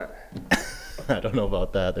I don't know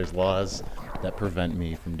about that. There's laws that prevent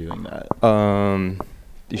me from doing that.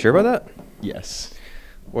 You sure about that? Yes.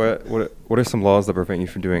 What are some laws that prevent you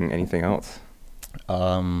from doing anything else?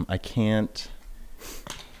 I can't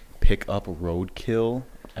pick up roadkill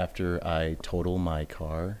after I total my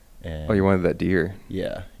car. And Oh, you wanted that deer.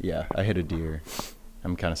 Yeah, I hit a deer.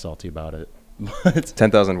 I'm kind of salty about it. But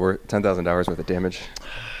 $10,000 worth of damage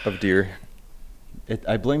of deer.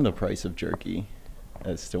 I blame the price of jerky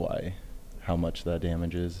as to how much that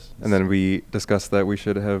damage is. And then we discussed that we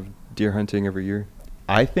should have deer hunting every year.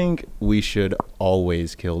 I think we should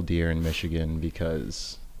always kill deer in Michigan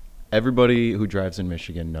because everybody who drives in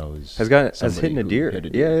Michigan knows Has somebody hit a who deer. hit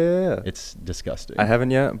a Yeah. It's disgusting. I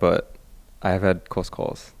haven't yet, but I have had close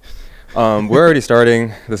calls. We're already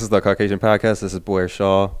starting. This is the Caucasian podcast. This is Blair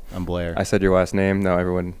Shaw. I'm Blair. I said your last name. Now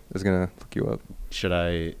everyone is going to look you up. Should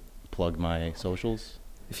I plug my socials?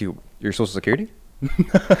 Your social security?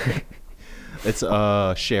 It's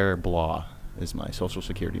Share Blah is my social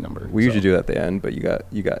security number. We usually do that at the end, but you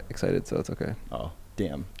got excited, so it's okay. Oh,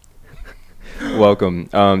 damn. Welcome.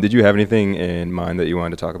 Did you have anything in mind that you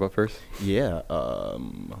wanted to talk about first? Yeah.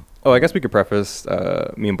 I guess we could preface.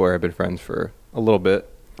 Me and Blair have been friends for a little bit.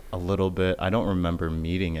 A little bit. I don't remember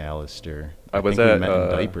meeting Alistair. I was think we at, met in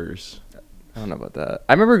diapers. I don't know about that.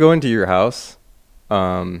 I remember going to your house,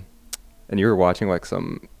 and you were watching like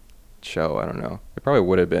some show. I don't know. It probably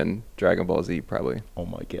would have been Dragon Ball Z, probably. Oh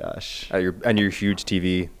my gosh. At your huge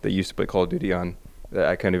TV that you used to play Call of Duty on, that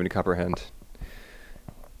I couldn't even comprehend.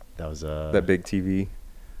 That was that big TV.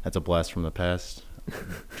 That's a blast from the past.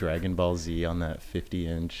 Dragon Ball Z on that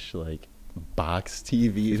 50-inch like box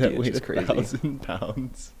TV that weighed 1,000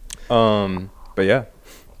 pounds. But yeah,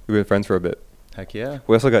 we've been friends for a bit. Heck yeah.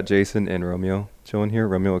 We also got Jason and Romeo chilling here.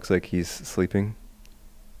 Romeo looks like he's sleeping.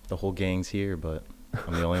 The whole gang's here, but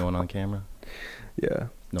I'm the only one on camera. Yeah.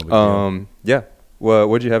 No big deal. Yeah. Well,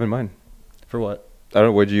 what'd you have in mind? For what? I don't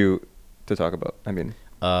know. What'd you to talk about? I mean,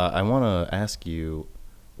 I want to ask you,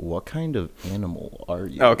 what kind of animal are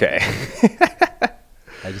you? Okay.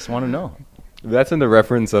 I just want to know. That's in the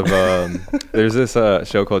reference of there's this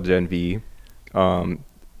show called Gen V,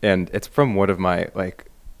 and it's from one of my like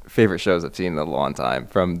favorite shows I've seen in a long time,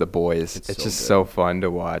 from The Boys. It's so just good. so fun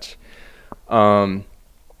to watch. And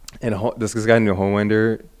this guy named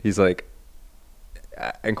Homelander, he's like,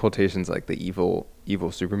 in quotations, like the evil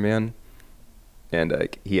Superman. And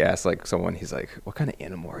like he asked like someone, he's like, "What kind of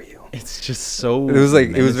animal are you?" It's just so. It was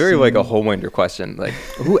very like a menacing. Homelander question. Like,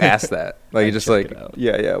 who asked that? Like, I'd just check like, it out.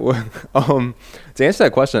 yeah. Well, to answer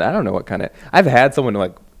that question, I don't know what kind of. I've had someone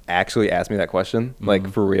like actually ask me that question, like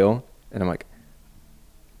for real, and I'm like,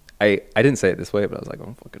 I didn't say it this way, but I was like, I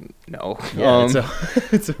don't fucking know. Yeah,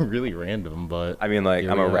 it's a really random, but I mean, like,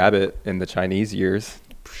 I'm a rabbit in the Chinese years.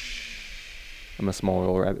 I'm a small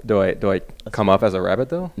little rabbit. Do I come off as a rabbit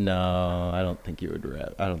though? No, I don't think you would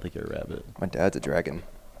I don't think you're a rabbit. My dad's a dragon.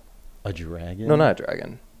 A dragon? No, not a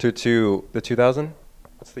dragon. To the 2000.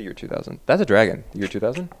 What's the year 2000? That's a dragon. The year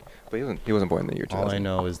 2000. But he wasn't born in the year 2000. All I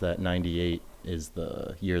know is that 98 is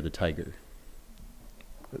the year of the tiger.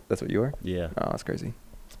 That's what you are? Yeah. Oh, that's crazy.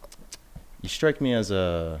 You strike me as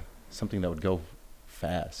something that would go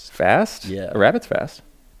fast. Fast? Yeah. A rabbit's fast.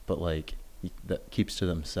 But like that keeps to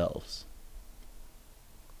themselves.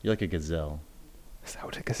 You're like a gazelle. Is that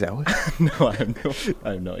what a gazelle is? No, I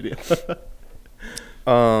have no idea.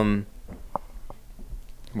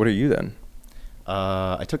 What are you then?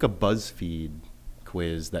 I took a BuzzFeed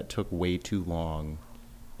quiz that took way too long,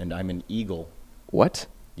 and I'm an eagle. What?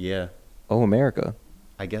 Yeah, Oh, America.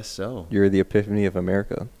 I guess so. You're the epiphany of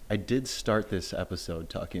America. I did start this episode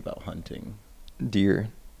talking about hunting. Deer.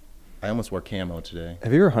 I almost wore camo today.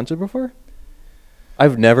 Have you ever hunted before?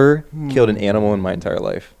 I've never killed an animal in my entire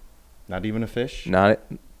life. Not even a fish? I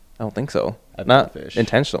don't think so. I've Not killed fish.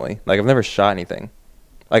 intentionally. Like, I've never shot anything.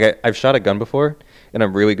 Like, I've shot a gun before, and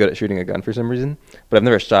I'm really good at shooting a gun for some reason, but I've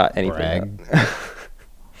never shot anything. Brag.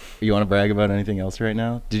 You want to brag about anything else right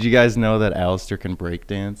now? Did you guys know that Alistair can break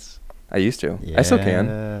dance? I used to. Yeah. I still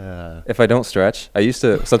can. If I don't stretch, I used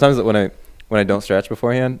to. Sometimes when I don't stretch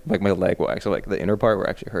beforehand, like my leg will actually, like the inner part will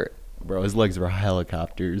actually hurt. Bro, his legs were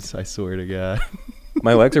helicopters, I swear to God.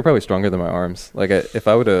 My legs are probably stronger than my arms. Like if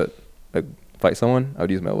I were to fight someone, I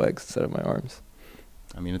would use my legs instead of my arms.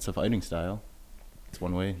 I mean, it's a fighting style. It's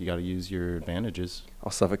one way. You got to use your advantages.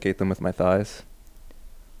 I'll suffocate them with my thighs.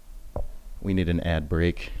 We need an ad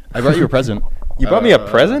break. I brought you a present. You brought me a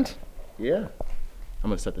present? Yeah. I'm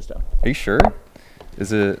going to set this down. Are you sure?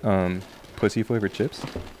 Is it pussy flavored chips?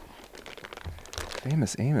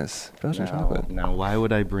 Famous Amos. Belgian chocolate. Now, why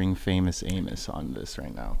would I bring Famous Amos on this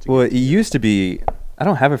right now? Well, it used to be. I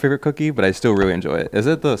don't have a favorite cookie, but I still really enjoy it. Is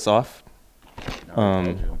it the soft?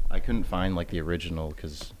 No, I couldn't find like the original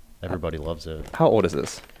because everybody loves it. How old is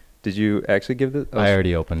this? Did you actually give this? I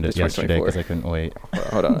already opened it yesterday because I couldn't wait.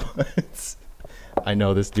 Hold on. I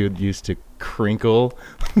know this dude used to crinkle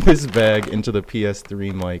this bag into the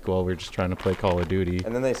PS3 mic while we were just trying to play Call of Duty.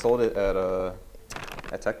 And then they sold it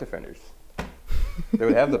at Tech Defenders. They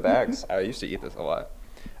would have the bags. I used to eat this a lot.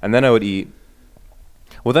 And then I would eat.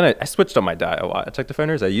 Well, then I switched on my diet a lot at Tech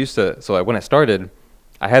Defenders. When I started,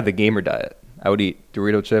 I had the gamer diet. I would eat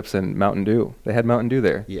Dorito chips and Mountain Dew. They had Mountain Dew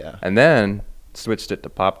there. Yeah. And then switched it to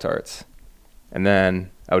Pop-Tarts. And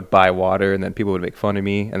then I would buy water, and then people would make fun of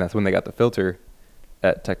me. And that's when they got the filter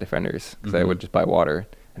at Tech Defenders, because I would just buy water.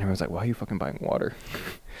 And everyone was like, why are you fucking buying water?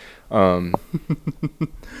 And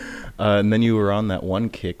then you were on that one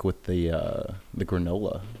kick with the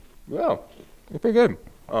granola. Wow. You're pretty good.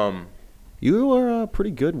 You were pretty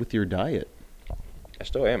good with your diet. I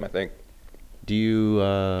still am, I think. Do you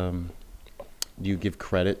give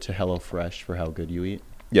credit to HelloFresh for how good you eat?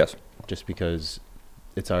 Yes. Just because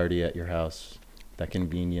it's already at your house, that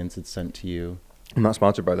convenience, it's sent to you. I'm not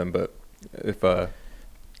sponsored by them, but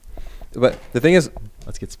but the thing is,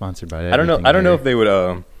 let's get sponsored by that. I don't know if they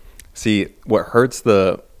would see what hurts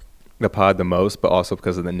the pod the most, but also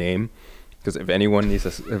because of the name. Because if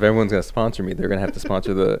everyone's gonna sponsor me, they're gonna have to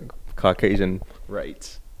sponsor the Caucasian.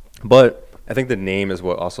 Right. But I think the name is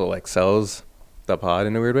what also like sells the pod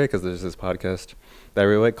in a weird way, because there's this podcast that I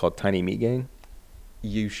really like called Tiny Meat Gang.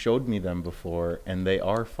 You showed me them before, and they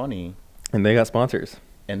are funny. And they got sponsors.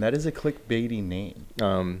 And that is a clickbaity name.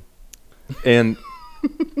 And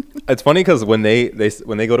it's funny because when they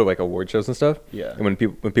go to like award shows and stuff, yeah. And when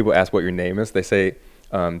people ask what your name is, they just say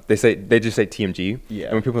TMG. Yeah.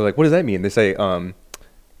 And when people are like, what does that mean? They say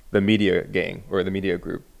the media gang or the media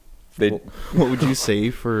group. What would you say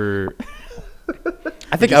for?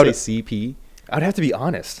 I think I would say CP. I'd have to be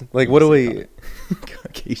honest. Like, what do we?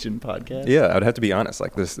 Caucasian podcast? Yeah, I'd have to be honest.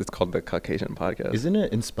 Like this, it's called the Caucasian podcast. Isn't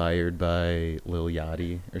it inspired by Lil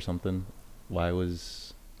Yachty or something? Why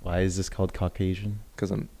is this called Caucasian?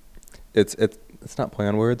 Because it's not play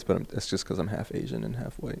on words, but it's just because I'm half Asian and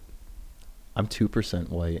half white. I'm 2%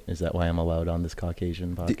 white. Is that why I'm allowed on this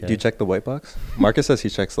Caucasian podcast? Do you check the white box? Marcus says he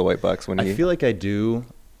checks the white box when he. I feel like I do.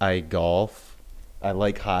 I golf. I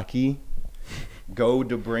like hockey. Go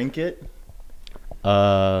to Brinket.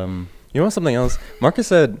 You know something else? Marcus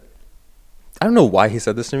said, I don't know why he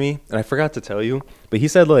said this to me, and I forgot to tell you, but he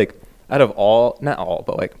said like out of all, not all,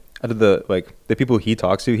 but like out of the people he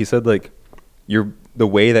talks to, he said like the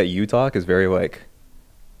way that you talk is very like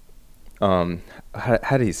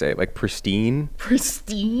how did he say it? Like pristine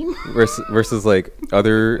versus like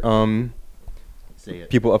other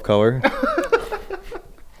people of color.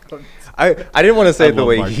 I didn't want to say it the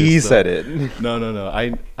way Marcus, he said it. No.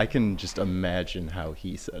 I can just imagine how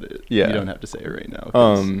he said it. Yeah. You don't have to say it right now.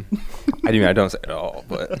 I don't say it at all,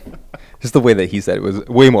 but just the way that he said it was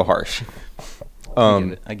way more harsh.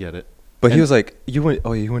 I get it. But he was like, you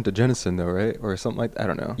went to Jenison though, right? Or something like that. I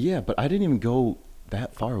don't know. Yeah, but I didn't even go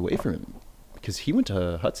that far away from him. Because he went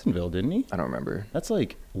to Hudsonville, didn't he? I don't remember. That's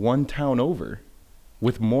like one town over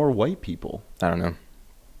with more white people. I don't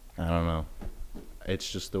know.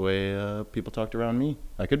 It's just the way people talked around me.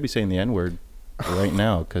 I could be saying the N-word right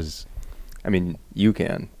now because... I mean, you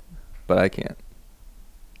can, but I can't.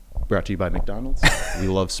 Brought to you by McDonald's. We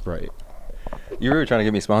love Sprite. You were trying to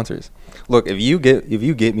get me sponsors. Look, if you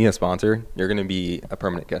get me a sponsor, you're going to be a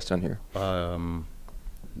permanent guest on here.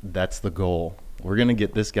 That's the goal. We're going to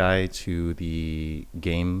get this guy to the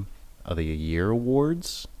Game of the Year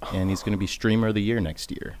awards, and he's going to be Streamer of the Year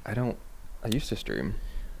next year. I used to stream.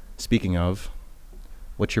 Speaking of,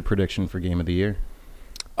 what's your prediction for Game of the Year?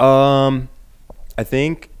 I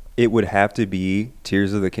think it would have to be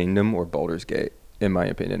Tears of the Kingdom or Baldur's Gate, in my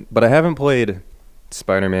opinion. But I haven't played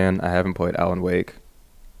Spider-Man. I haven't played Alan Wake.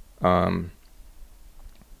 And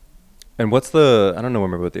I don't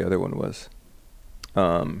remember what the other one was.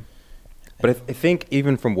 But I think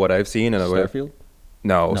even from what I've seen, Starfield?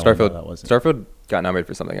 No, Starfield. No, that wasn't. Starfield got nominated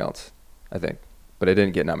for something else, I think, but it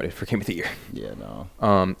didn't get nominated for Game of the Year. Yeah, no.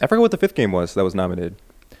 I forgot what the fifth game was that was nominated.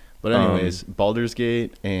 But anyways, Baldur's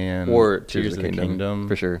Gate and Tears of the Kingdom,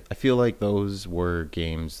 for sure. I feel like those were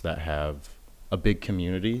games that have a big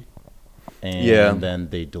community, and then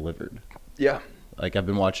they delivered. Yeah. Like I've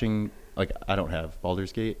been watching. Like I don't have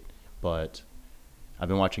Baldur's Gate, but I've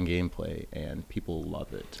been watching gameplay, and people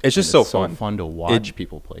love it. It's just so fun. So fun to watch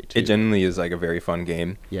people play, too. It genuinely is like a very fun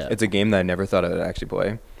game. Yeah. It's a game that I never thought I would actually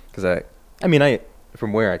play. Because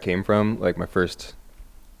from where I came from, like my first,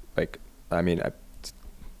 like,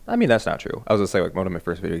 that's not true. I was going to say, like, one of my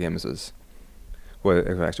first video games Well,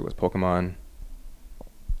 it actually was Pokemon,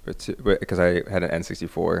 because I had an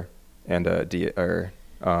N64 and a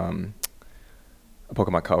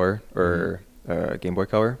Pokemon Color or Game Boy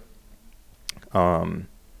Color. And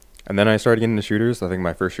then I started getting into shooters. I think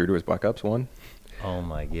my first shooter was Black Ops 1. Oh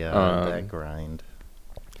my god, that grind.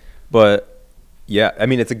 But yeah, I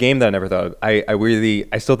mean, it's a game that I never thought of.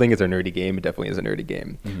 I still think it's a nerdy game. It definitely is a nerdy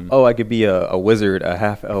game. Mm-hmm. Oh, I could be a wizard, a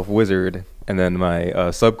half-elf wizard, and then my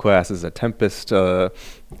subclass is a Tempest.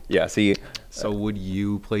 Yeah, see. So would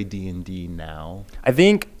you play D&D now? I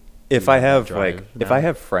think if I have drive if now? I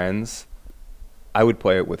have friends, I would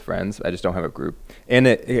play it with friends. I just don't have a group, and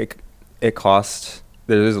it costs.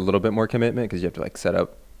 There's a little bit more commitment because you have to like set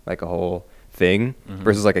up like a whole thing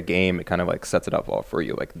versus like a game. It kind of like sets it up all for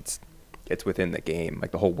you. Like it's within the game.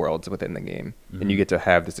 Like the whole world's within the game, and you get to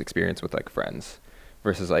have this experience with like friends.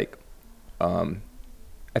 Versus like,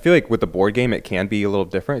 I feel like with the board game it can be a little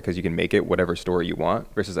different because you can make it whatever story you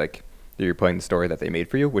want. Versus like you're playing the story that they made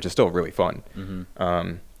for you, which is still really fun.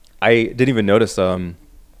 I didn't even notice. I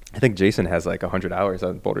think Jason has like 100 hours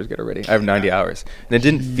on Baldur's Gate already. I have 90 hours, and it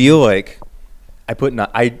didn't feel like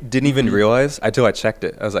I didn't even realize until I checked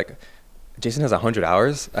it. I was like, Jason has 100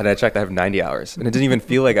 hours, and I checked I have 90 hours, and it didn't even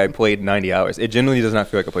feel like I played 90 hours. It genuinely does not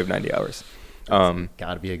feel like I played 90 hours.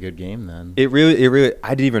 Got to be a good game then. It really, I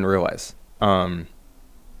didn't even realize.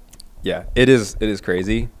 Yeah, it is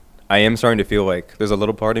crazy. I am starting to feel like there's a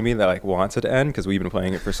little part of me that like wants it to end because we've been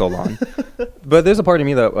playing it for so long. But there's a part of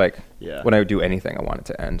me that like when I do anything, I want it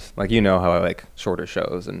to end. Like how I like shorter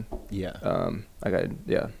shows and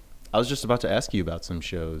I was just about to ask you about some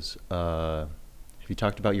shows. Have you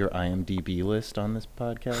talked about your IMDb list on this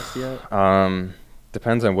podcast yet?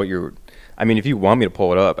 Depends on what you're. I mean, if you want me to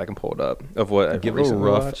pull it up, I can pull it up. Of what I've Give a recently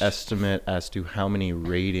rough watched. estimate as to how many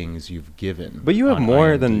ratings you've given. But you have on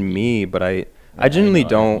more IMDb. than me. But I I generally know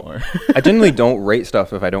I have don't. more. I generally don't rate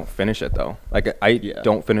stuff if I don't finish it though. Like I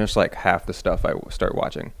don't finish like half the stuff I start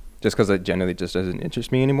watching just because it generally just doesn't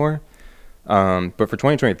interest me anymore. But for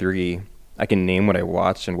 2023, I can name what I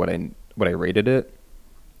watched and what I rated it.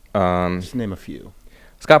 Just name a few.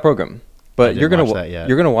 Scott Pilgrim. But you're watch that yet.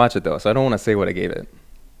 gonna watch it though, so I don't want to say what I gave it.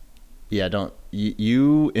 Yeah, don't.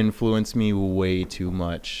 You influence me way too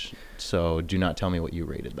much, so do not tell me what you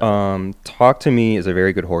rated that. Talk to Me is a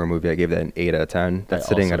very good horror movie. I gave that an 8 out of 10. That's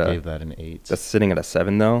sitting also at gave that an 8. That's sitting at a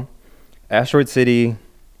 7 though. Asteroid City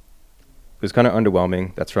was kind of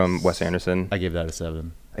underwhelming. That's from Wes Anderson. I gave that a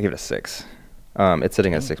 7. I give it a 6. It's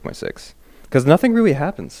sitting at 6.6 because nothing really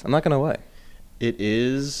happens. I'm not gonna lie. It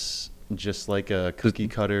is just like a cookie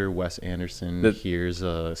cutter Wes Anderson. Here's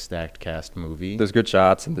a stacked cast movie. There's good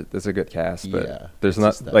shots and there's a good cast, but Yeah, there's it's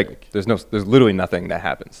not aesthetic. there's literally nothing that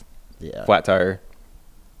happens. Yeah. Flat tire.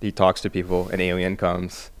 He talks to people. An alien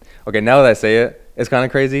comes. Okay, now that I say it, it's kind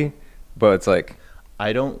of crazy, but it's like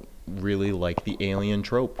I don't really like the alien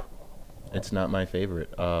trope. It's not my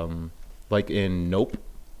favorite. Like in Nope,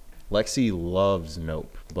 Lexi loves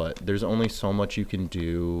Nope, but there's only so much you can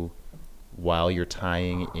do while you're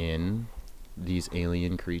tying in these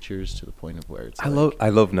alien creatures to the point of where it's I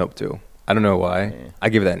love Nope too. I don't know why. Yeah. I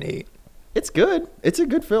give it an 8. It's good. It's a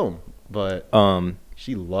good film, but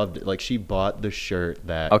she loved it. Like she bought the shirt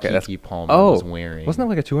that Keke Palmer was wearing. Wasn't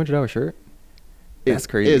that like a $200 shirt? That's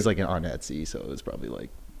crazy. It is like on Etsy, so it was probably like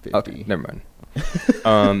 50. Okay, never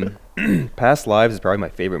mind. Past Lives is probably my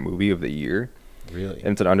favorite movie of the year. Really?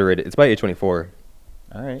 And it's an underrated. It's by A24.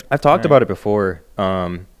 All right. I've talked about it before.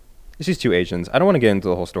 It's these two Asians. I don't want to get into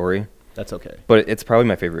the whole story. That's okay. But it's probably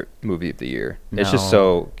my favorite movie of the year. It's just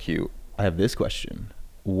so cute. I have this question.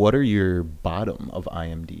 What are your bottom of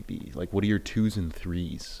IMDb? Like, what are your 2s and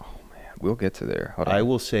 3s? Oh, man. We'll get to there. Hold on. I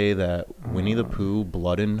will say that Winnie the Pooh,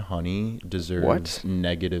 Blood and Honey deserves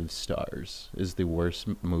negative stars. Is the worst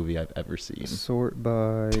movie I've ever seen. Sort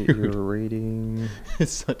by your rating.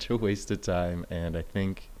 It's such a waste of time. And I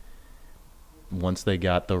think once they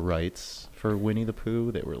got the rights for Winnie the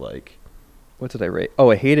Pooh, they were like... What did I rate?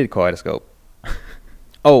 Oh, I hated Kaleidoscope.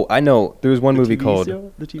 Oh, I know. There was one movie called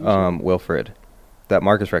Wilfred that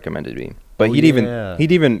Marcus recommended me. But he'd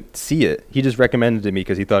even see it. He just recommended it to me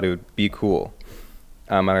because he thought it would be cool.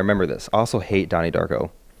 I remember this. I also hate Donnie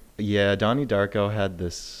Darko. Yeah, Donnie Darko had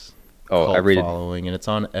this cult following, and it's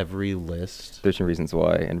on every list. 13 Reasons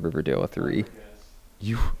Why and Riverdale 3.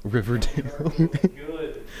 You Riverdale?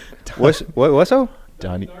 Good. What's so?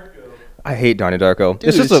 Donnie. I hate Donnie Darko. Dude,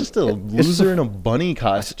 it's just a loser in a bunny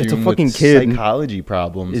costume. It's a fucking with kid. Psychology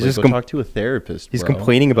problems. He's Like, just go talk to a therapist. He's bro.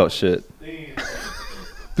 complaining about shit.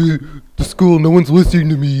 The school, no one's listening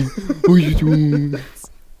to me. What are you doing?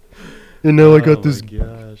 And now I got this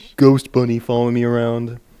ghost bunny following me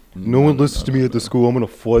around. No one listens to me at the school. I'm gonna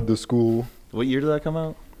flood the school. What year did that come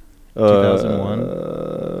out?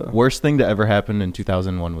 2001. Worst thing to ever happen in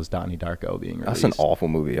 2001 was Donnie Darko being released. That's an awful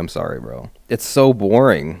movie. I'm sorry, bro. It's so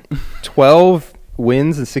boring. 12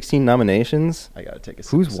 wins and 16 nominations. I gotta take a.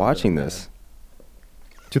 Who's watching this?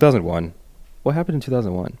 2001. What happened in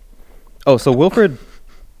 2001? Oh, so Wilfred.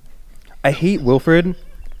 I hate Wilfred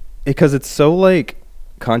because it's so like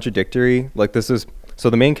contradictory. Like this is so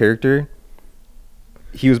the main character.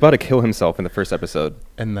 He was about to kill himself in the first episode,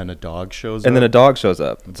 and then a dog shows up. And then a dog shows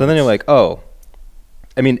up. So then you're like, oh.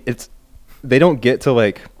 I mean, they don't get to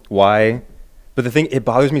like why, but the thing, it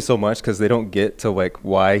bothers me so much because they don't get to like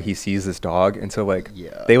why he sees this dog until like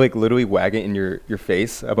they like literally wag it in your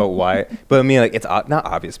face about why. But I mean, like it's not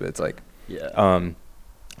obvious, but it's like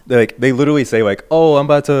they literally say like, oh, I'm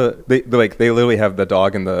about to. They literally have the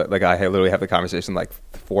dog and the guy literally have the conversation like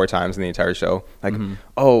 4 times in the entire show. Like,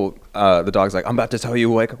 the dog's like, I'm about to tell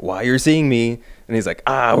you like why you're seeing me, and he's like,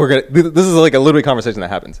 we're gonna. This is like a literally conversation that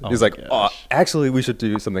happens. He's like, oh, actually, we should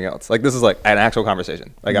do something else. Like this is like an actual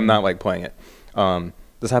conversation. Like I'm not like playing it.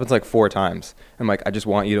 This happens like 4 times. I'm like, I just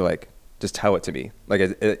want you to like just tell it to me. Like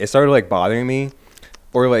it started like bothering me,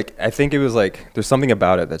 or like I think it was like there's something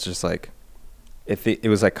about it that's just like. It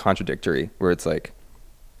was like contradictory where it's like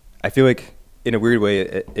I feel like in a weird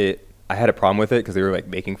way I had a problem with it because they were like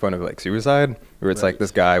making fun of like suicide where it's like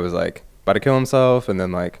this guy was like about to kill himself and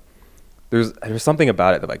then like there's something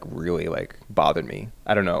about it that like really like bothered me.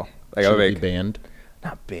 I don't know, like Should I was be banned?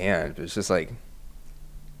 Not banned, but it's just like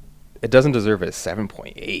it doesn't deserve a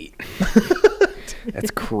 7.8.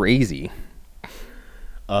 That's crazy.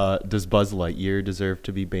 Does Buzz Lightyear deserve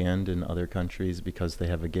to be banned in other countries because they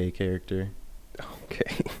have a gay character?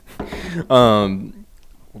 Okay.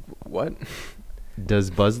 What? Does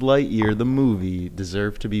Buzz Lightyear the movie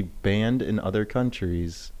deserve to be banned in other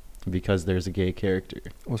countries because there's a gay character?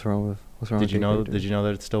 What's wrong with Did you know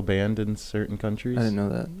that it's still banned in certain countries? I didn't know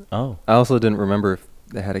that. Oh. I also didn't remember if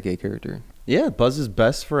they had a gay character. Yeah, Buzz's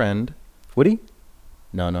best friend. Woody?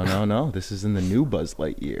 No. This is in the new Buzz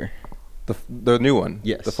Lightyear. The new one?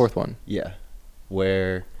 Yes. The 4th one? Yeah.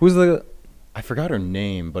 Where who's the I forgot her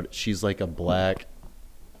name, but she's like a black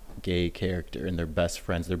gay character, and they're best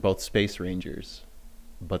friends. They're both space rangers.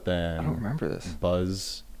 But then I don't remember this.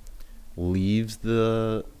 Buzz leaves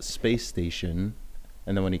the space station,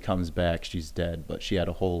 and then when he comes back, she's dead. But she had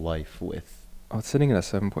a whole life with... Oh, it's sitting at a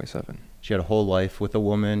 7.7. She had a whole life with a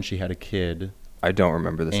woman. She had a kid. I don't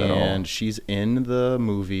remember this at all. And she's in the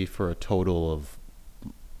movie for a total of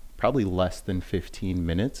probably less than 15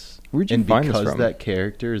 minutes. Where'd you find this from? Because that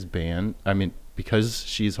character is banned, I mean, because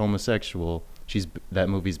she's homosexual, that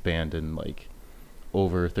movie's banned in like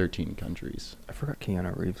over 13 countries. I forgot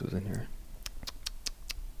Keanu Reeves was in here.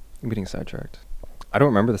 I'm getting sidetracked. I don't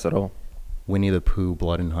remember this at all. Winnie the Pooh,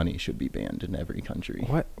 Blood and Honey should be banned in every country.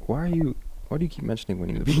 What? Why do you keep mentioning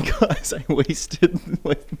Winnie the Pooh? Because I wasted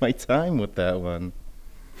my time with that one.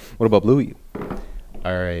 What about Bluey?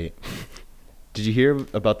 All right. Did you hear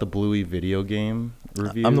about the Bluey video game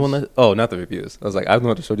reviews? I'm the one that... Oh, not the reviews. I was like, I'm the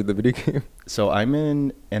one that showed you the video game. So I'm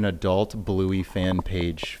in an adult Bluey fan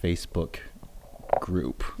page Facebook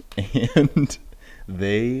group, and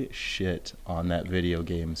they shit on that video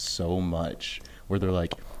game so much where they're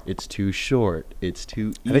like, it's too short, it's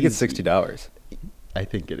too easy. I think it's $60. I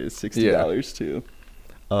think it is $60 too.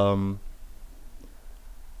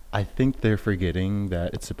 I think they're forgetting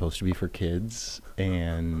that it's supposed to be for kids,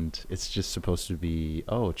 and it's just supposed to be,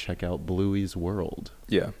 oh, check out Bluey's World.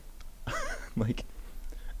 Yeah. Like,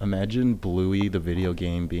 imagine Bluey, the video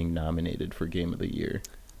game, being nominated for Game of the Year.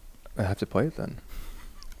 I have to play it then.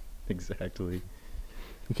 Exactly.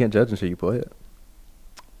 You can't judge until you play it.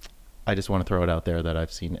 I just want to throw it out there that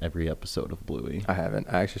I've seen every episode of Bluey. I haven't.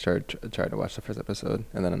 I actually tried to watch the first episode,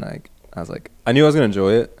 and then I was like, I knew I was going to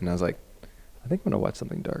enjoy it, and I was like, I think I'm going to watch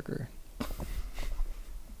something darker.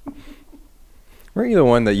 Weren't you the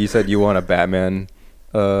one that you said you want a Batman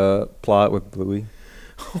plot with Bluey?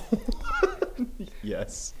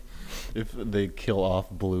 Yes. If they kill off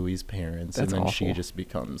Bluey's parents, That's and then awful. she just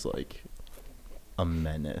becomes like a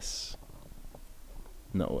menace.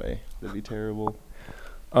 No way. That'd be terrible.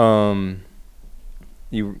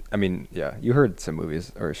 You heard some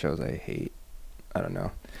movies or shows I hate. I don't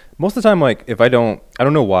know. Most of the time, like, if I don't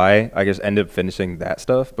know why, I just end up finishing that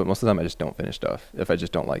stuff, but most of the time I just don't finish stuff if I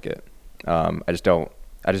just don't like it. I just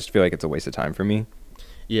feel like it's a waste of time for me.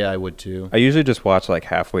 Yeah, I would too. I usually just watch like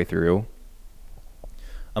halfway through.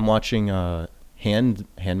 I'm watching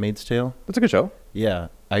Handmaid's Tale. That's a good show. Yeah,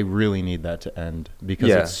 I really need that to end because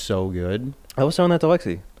it's so good. I was showing that to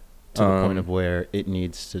Lexi. To the point of where it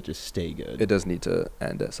needs to just stay good. It does need to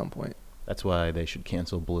end at some point. That's why they should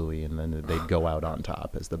cancel Bluey, and then they'd go out on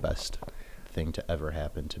top as the best thing to ever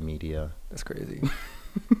happen to media. That's crazy.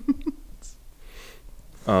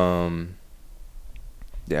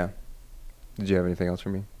 Yeah. Did you have anything else for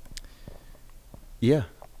me? Yeah.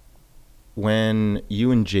 When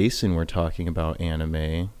you and Jason were talking about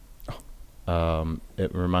anime,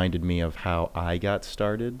 it reminded me of how I got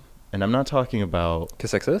started. And I'm not talking about...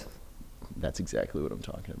 Kiss Exist? That's exactly what I'm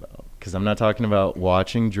talking about. Because I'm not talking about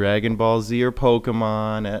watching Dragon Ball Z or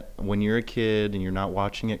Pokemon when you're a kid and you're not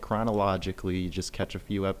watching it chronologically. You just catch a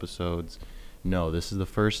few episodes. No, this is the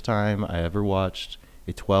first time I ever watched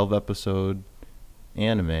a 12-episode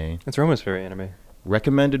anime. It's Roman's favorite anime.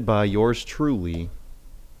 Recommended by yours truly.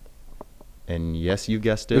 And yes, you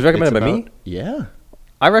guessed it. It was recommended by me? Yeah.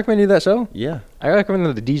 I recommended you that show? Yeah. I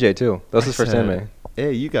recommended the DJ too. That was his first anime.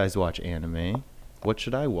 Hey, you guys watch anime. What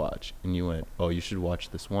should I watch? And you went, oh, you should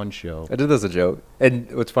watch this one show. I did that as a joke.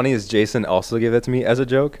 And what's funny is Jason also gave that to me as a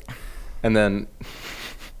joke. And then,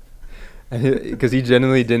 because he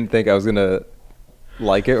genuinely didn't think I was going to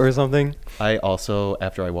like it or something. I also,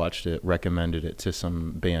 after I watched it, recommended it to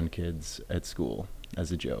some band kids at school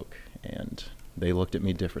as a joke. And they looked at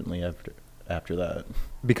me differently after that.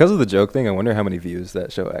 Because of the joke thing, I wonder how many views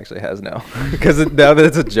that show actually has now. Because now that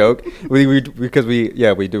it's a joke, we do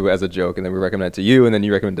it as a joke, and then we recommend it to you, and then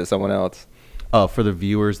you recommend it to someone else. For the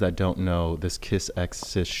viewers that don't know, this Kiss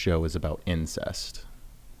Exist show is about incest.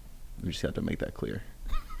 We just have to make that clear.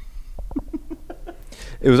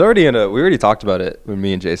 It was already we already talked about it when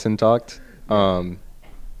me and Jason talked. Yeah.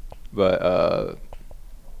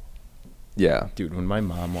 Dude, when my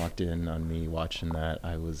mom walked in on me watching that,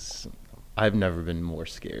 I've never been more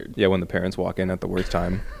scared. Yeah, when the parents walk in at the worst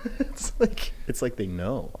time. It's like they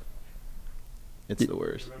know. It's the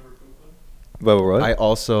worst. But what? I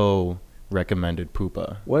also recommended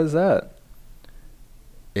Pupa. What is that?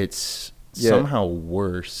 It's somehow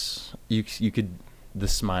worse. You could... The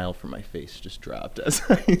smile from my face just dropped as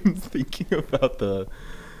I'm thinking about the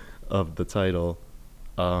title.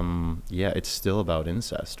 Yeah, it's still about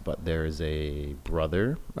incest, but there's a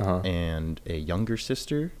brother and a younger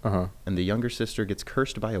sister, and the younger sister gets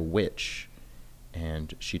cursed by a witch,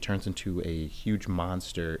 and she turns into a huge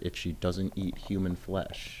monster if she doesn't eat human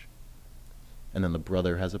flesh. And then the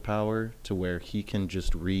brother has a power to where he can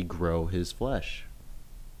just regrow his flesh.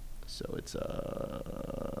 So it's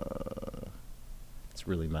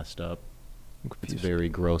really messed up. It's very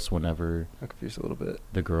gross whenever I'm confused a little bit.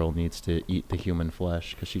 The girl needs to eat the human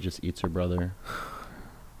flesh because she just eats her brother.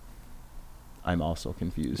 I'm also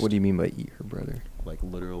confused. What do you mean by eat her brother? Like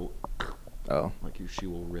literal. Oh. Like she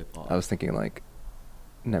will rip off. I was thinking like,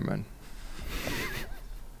 never mind.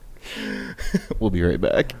 We'll be right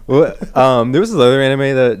back. Well, there was this other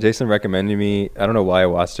anime that Jason recommended me. I don't know why I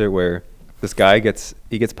watched it, where this guy gets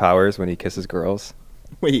powers when he kisses girls.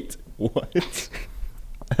 Wait, what?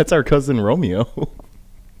 That's our cousin Romeo.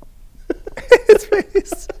 His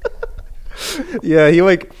face. Yeah, he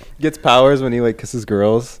like gets powers when he like kisses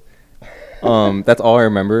girls. That's all I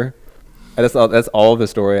remember. That's all of the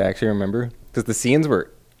story I actually remember, because the scenes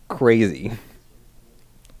were crazy.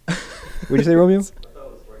 What'd you say, Romeo? I thought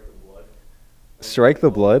it was Strike the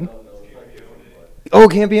Blood. Strike the Blood? Oh,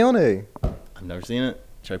 Campione. I've never seen it.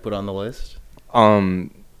 Should I put it on the list?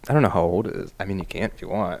 I don't know how old it is. I mean, you can if you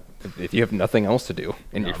want. If you have nothing else to do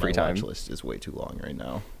in your free time. My watch list is way too long right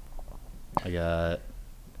now. Let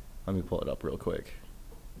me pull it up real quick.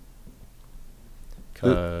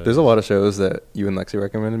 There's a lot of shows that you and Lexi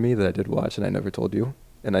recommended me that I did watch and I never told you.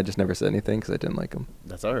 And I just never said anything because I didn't like them.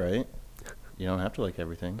 That's all right. You don't have to like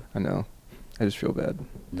everything. I know. I just feel bad.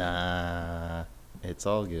 Nah, it's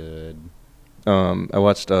all good. I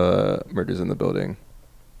watched Murders in the Building.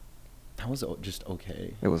 That was just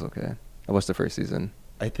okay. It was okay. I watched the first season.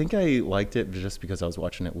 I think I liked it just because I was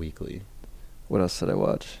watching it weekly. What else did I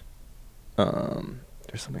watch?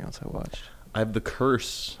 There's something else I watched. I have The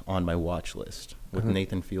Curse on my watch list with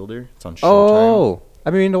Nathan Fielder. It's on Showtime. Oh,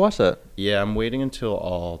 I've been meaning to watch that. Yeah, I'm waiting until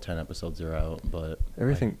all 10 episodes are out, but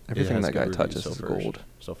everything that guy touches is gold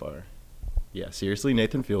so far. Yeah, seriously,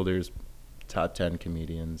 Nathan Fielder's top 10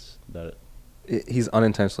 comedians he's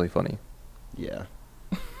unintentionally funny. Yeah.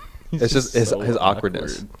 It's just his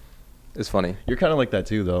awkwardness. It's funny. You're kind of like that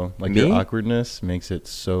too, though. Like, me? Your awkwardness makes it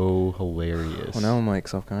so hilarious. Well, now I'm like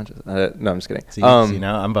self-conscious. No, I'm just kidding. See,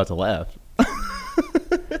 now I'm about to laugh.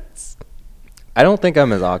 I don't think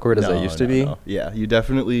I'm as awkward as I used to be. No. Yeah, you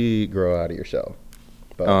definitely grow out of your shell.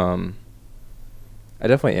 But I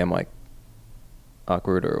definitely am like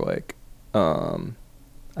awkward, or like I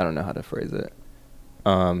don't know how to phrase it.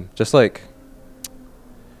 Just like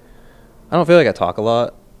I don't feel like I talk a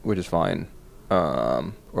lot, which is fine.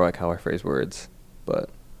 Or like how I phrase words, but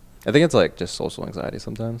I think it's like just social anxiety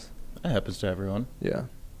sometimes. It happens to everyone. Yeah.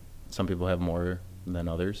 Some people have more than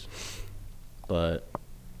others, but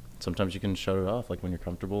sometimes you can shut it off, like when you're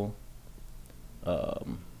comfortable.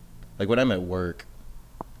 Like when I'm at work,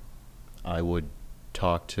 I would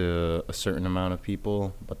talk to a certain amount of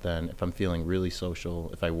people, but then if I'm feeling really social,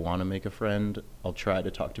 if I want to make a friend, I'll try to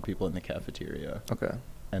talk to people in the cafeteria. Okay.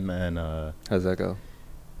 And then How's that go?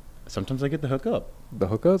 sometimes I get the hookup. The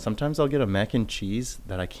hookup? Sometimes I'll get a mac and cheese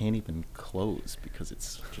that I can't even close because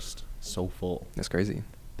it's just so full. That's crazy.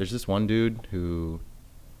 There's this one dude who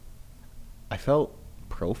I felt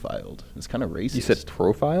profiled. It's kind of racist. You said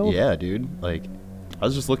profile? Yeah, dude. Like, I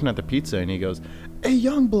was just looking at the pizza and he goes, "Hey,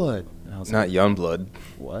 Youngblood." And I was Not like, Youngblood.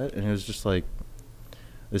 "What?" And it was just like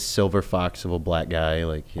this silver fox of a black guy.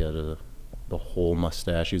 Like, he had the whole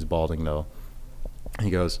mustache. He was balding, though. And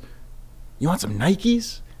he goes, "You want some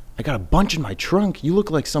Nikes? I got a bunch in my trunk. You look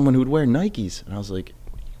like someone who would wear Nikes." And I was like,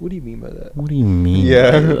 What do you mean by that? "What do you mean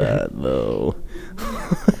Yeah. by that, though?"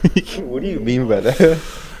 What do you mean by that?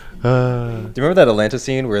 Do you remember that Atlanta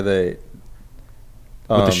scene where they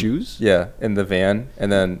With the shoes? Yeah, in the van,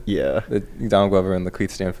 and then Yeah. Donald Glover and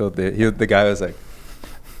Lakeith Stanfield. The guy was like,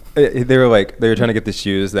 they were trying to get the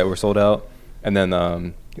shoes that were sold out, and then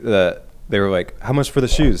they were like, "How much for the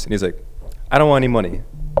shoes?" And he's like, "I don't want any money,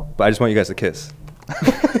 but I just want you guys to kiss."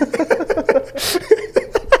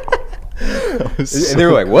 And they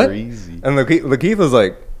were like, "What?" Crazy. And Lakeith was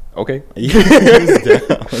like, "Okay." He was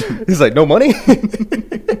down. He's like, "No money."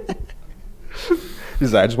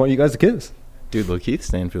 He's like, "I just want you guys to kiss." Dude, Lakeith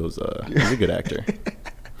Stanfield's he's a good actor.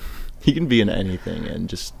 He can be in anything and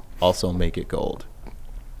just also make it gold.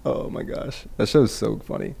 Oh my gosh, that show's so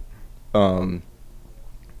funny.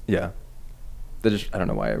 Yeah, I don't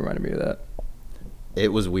know why it reminded me of that.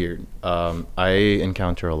 It was weird. I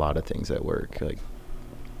encounter a lot of things at work, like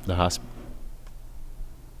the hospital.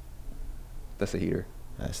 That's the heater.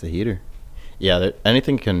 That's the heater. Yeah,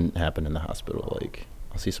 anything can happen in the hospital. Like,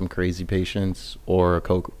 I'll see some crazy patients, or a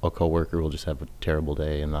coworker will just have a terrible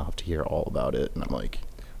day, and I'll have to hear all about it. And I'm like,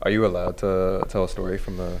 Are you allowed to tell a story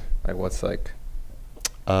from what's like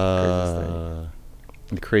craziest thing?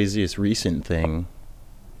 The craziest recent thing.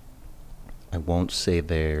 I won't say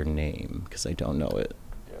their name because I don't know it,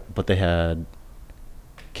 but they had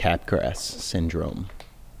Capgras syndrome,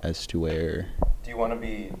 as to where. Do you want to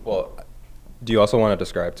be well? Do you also want to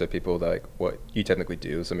describe to people like what you technically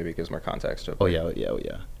do, so maybe it gives more context to? Oh yeah.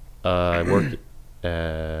 I work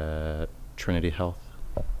at Trinity Health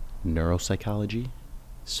neuropsychology,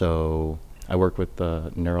 so I work with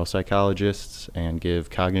neuropsychologists and give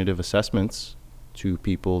cognitive assessments to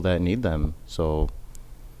people that need them. So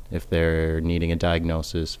if they're needing a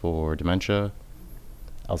diagnosis for dementia,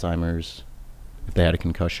 Alzheimer's, if they had a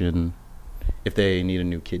concussion, if they need a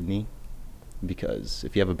new kidney, because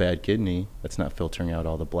if you have a bad kidney, that's not filtering out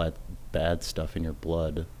all the bad stuff in your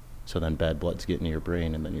blood, so then bad blood's getting to your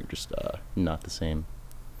brain, and then you're just not the same.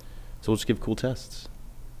 So we'll just give cool tests.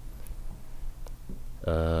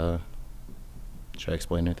 Should I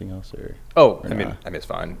explain anything else, or? Oh, or I mean, not? it's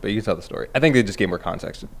fine, but you can tell the story. I think they just gave more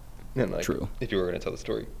context. And like, True. If you were going to tell the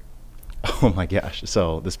story. Oh my gosh.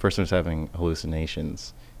 So this person was having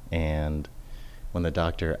hallucinations, and when the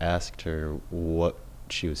doctor asked her what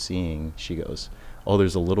she was seeing, she goes, "Oh,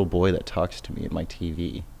 there's a little boy that talks to me in my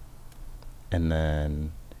TV." And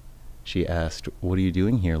then she asked, "What are you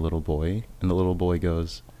doing here, little boy?" And the little boy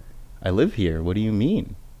goes, "I live here. What do you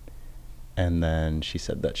mean?" And then she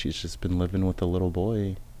said that she's just been living with the little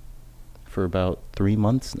boy for about 3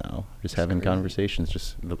 months now, just having crazy.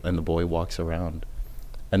 conversations, and the boy walks around.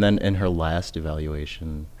 And then in her last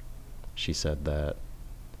evaluation, she said that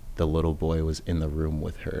the little boy was in the room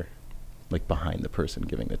with her, like behind the person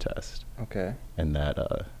giving the test, Okay. and that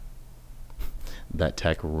that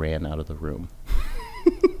tech ran out of the room.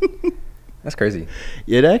 That's crazy.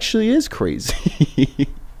 It actually is crazy.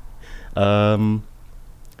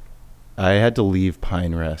 I had to leave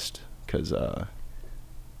Pine Rest because, well,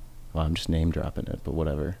 I'm just name dropping it, but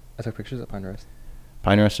whatever. I took pictures at Pine Rest.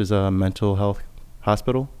 Pine Rest is a mental health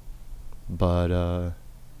hospital, but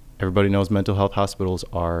everybody knows mental health hospitals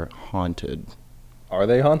are haunted. Are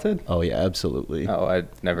they haunted? Oh yeah, absolutely. Oh, I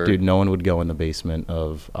never. Dude, no one would go in the basement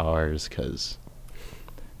of ours because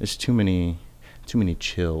there's too many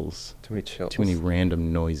chills, Too many chills. too many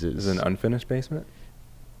random noises. Is it an unfinished basement?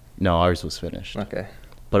 No, ours was finished. Okay.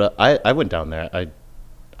 But I went down there.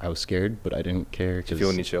 I was scared, but I didn't care. Did you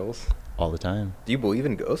feel any chills? All the time. Do you believe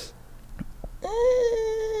in ghosts?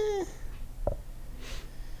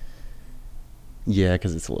 Yeah,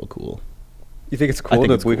 because it's a little cool. You think it's I cool think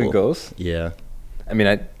to it's believe in cool. ghosts? Yeah, I mean,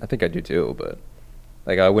 I think I do too, but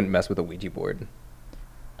like I wouldn't mess with a Ouija board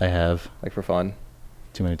I have. like for fun.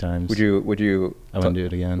 too many times. Would you? I wouldn't do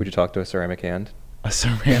it again. Would you talk to a ceramic hand? A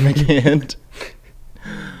ceramic hand?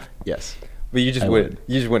 Yes. But you just would.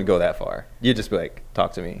 You just wouldn't go that far. You'd just be like,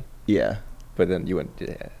 talk to me. Yeah. But then you wouldn't.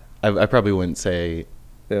 Yeah. I probably wouldn't say,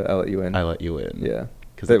 I'll let you in. I let you in. Yeah.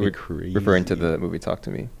 Because that'd be crazy. Referring to the movie Talk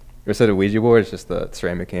to Me. Instead of Ouija board, it's just the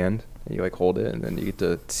ceramic hand. And you like hold it, and then you get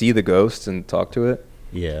to see the ghost and talk to it.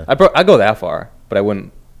 Yeah. I go that far, but I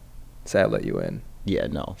wouldn't say I'd let you in. Yeah,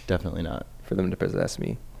 no, definitely not. For them to possess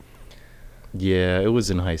me. Yeah, it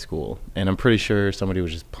was in high school. And I'm pretty sure somebody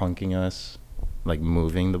was just punking us, like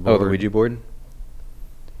moving the board. Oh, the Ouija board?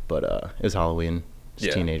 But it was Halloween. Just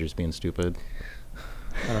Yeah. teenagers being stupid.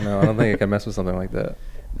 I don't know. I don't think I can mess with something like that.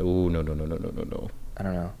 No. I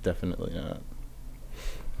don't know. Definitely not.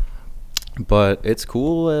 But it's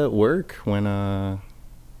cool at work when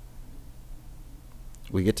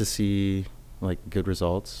we get to see like good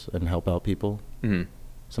results and help out people. Mm-hmm.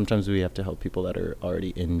 Sometimes we have to help people that are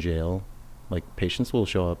already in jail. Like patients will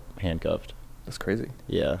show up handcuffed. That's crazy.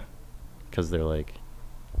 Yeah, because they're like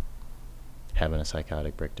having a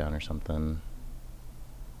psychotic breakdown or something.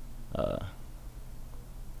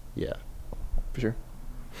 Yeah. For sure.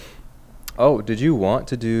 Oh, did you want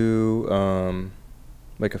to do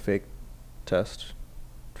like a fake test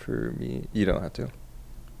for me? You don't have to.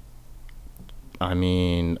 I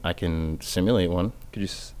mean, I can simulate one. Could you?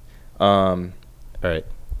 All right.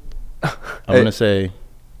 I'm going to say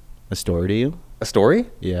a story to you. A story?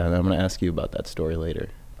 Yeah, and I'm going to ask you about that story later.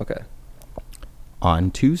 Okay. On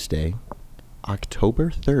Tuesday, October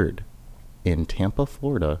 3rd, in Tampa,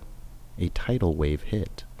 Florida, a tidal wave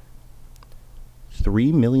hit.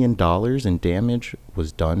 $3 million in damage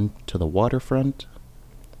was done to the waterfront.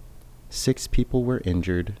 6 people were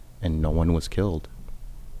injured, and no one was killed.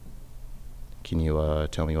 Can you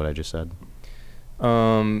tell me what I just said?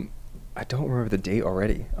 I don't remember the date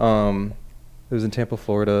already. It was in Tampa,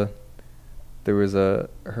 Florida. There was a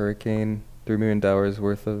hurricane, $3 million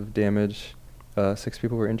worth of damage. 6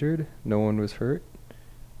 people were injured. No one was hurt.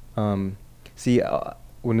 When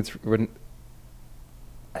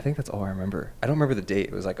I think that's all I remember. I don't remember the date.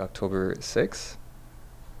 It was like October 6th.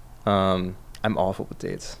 I'm awful with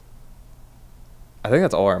dates. I think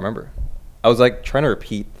that's all I remember. I was like trying to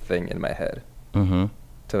repeat the thing in my head Mm-hmm.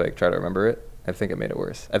 to like try to remember it. I think it made it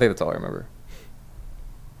worse. I think that's all I remember.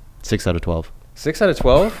 6 out of 12. 6 out of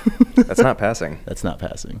 12? That's not passing. That's not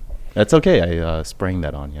passing. That's okay. I sprang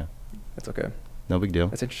that on you. That's okay. No big deal.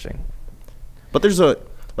 That's interesting. But there's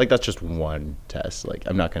that's just one test. Like,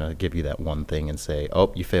 I'm not going to give you that one thing and say,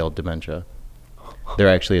 oh, you failed dementia. There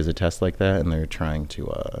actually is a test like that, and they're trying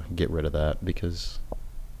to get rid of that because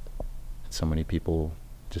so many people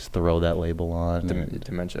just throw that label on.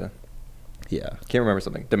 Dementia. Yeah. Can't remember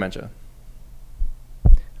something. Dementia.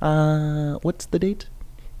 What's the date?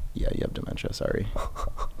 Yeah, you have dementia. Sorry.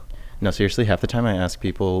 No, seriously, half the time I ask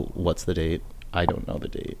people, what's the date? I don't know the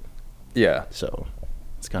date. Yeah. So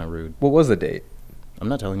it's kind of rude. What was the date? I'm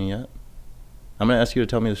not telling you yet. I'm going to ask you to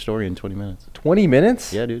tell me the story in 20 minutes. 20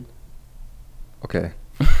 minutes? Yeah, dude. Okay.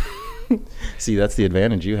 See, that's the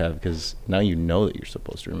advantage you have because now you know that you're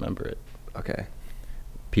supposed to remember it. Okay.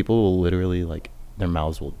 People will literally, like, their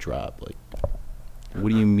mouths will drop. Like, what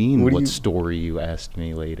do you mean what story you asked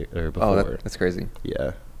me later or before? Oh, that's crazy.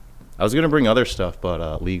 Yeah. I was going to bring other stuff,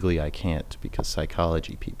 but legally I can't because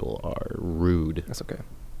psychology people are rude. That's okay.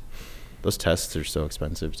 Those tests are so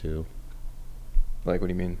expensive, too. Like, what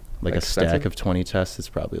do you mean? Like a expensive? stack of 20 tests is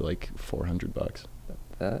probably like $400.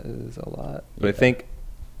 That is a lot. But Yeah. I think...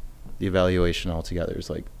 The evaluation altogether is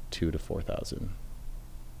like $2,000 to $4,000.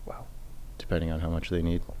 Wow. Depending on how much they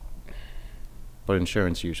need. But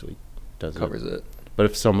insurance usually does Covers it. But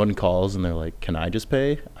if someone calls and they're like, "Can I just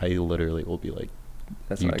pay?" I literally will be like,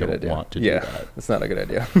 That's "You not a good don't idea. want to Yeah, do that." that's not a good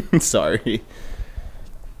idea. Sorry.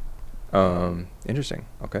 Interesting.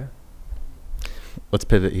 Okay. Let's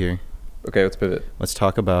pivot here. Okay, let's pivot. Let's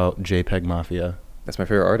talk about JPEG Mafia. That's my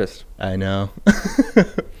favorite artist. I know.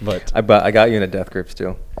 But I got you into Death Grips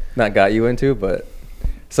too. Not got you into, but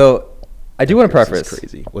so I do want to this is preface.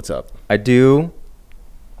 crazy. What's up? I do.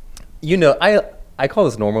 You know, I call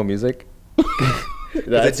this normal music.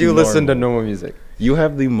 'Cause I do listen to normal music. You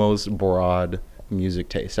have the most broad music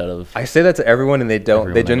taste out of. I say that to everyone, and they don't.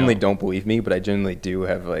 Everyone They I genuinely know. don't believe me, but I genuinely do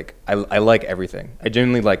have like I like everything. I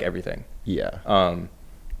genuinely like everything. Yeah.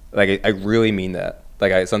 Like I really mean that.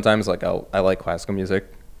 Like I sometimes like I like classical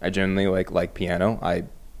music. I genuinely like piano.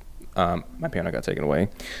 My piano got taken away,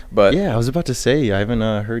 but Yeah, I was about to say I haven't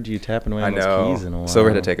heard you tapping away I on those know keys in a while. Silver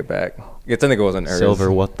had to take it back. It's I think it wasn't hers. Silver,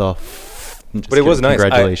 what the? But it was nice.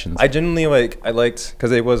 Congratulations. I genuinely I liked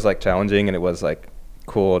because it was like challenging and it was like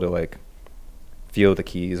cool to like feel the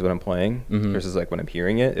keys when I'm playing Mhm. versus like when I'm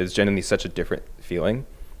hearing it. It's genuinely such a different feeling.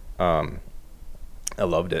 I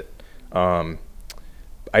loved it.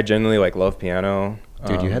 I genuinely like love piano.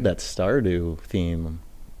 Dude, you had that Stardew theme.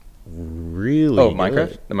 Really? Oh, good.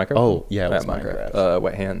 Minecraft? The Minecraft? Oh, yeah, it Yeah, was Minecraft.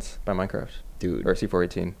 Wet Hands by Minecraft. Dude. Or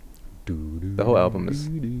C418. The The whole album is...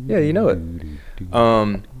 Yeah, you know it.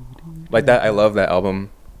 Like that, I love that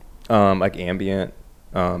album. Like ambient.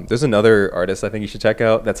 There's another artist I think you should check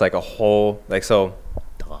out that's like a whole... Like, so...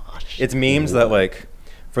 Gosh. It's memes that like...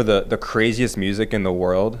 For the craziest music in the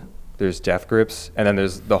world, there's Death Grips. And then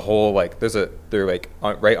there's the whole like... They're like...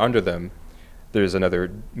 right under them, there's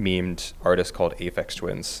another memed artist called Aphex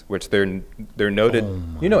Twins, which they're noted.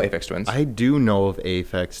 You know Aphex Twins. I do know of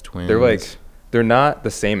Aphex Twins. They're not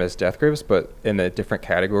the same as Death Grips, but in a different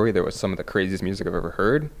category. There was some of the craziest music I've ever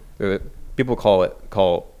heard. People call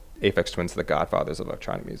Aphex Twins the godfathers of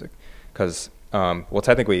electronic music, because well,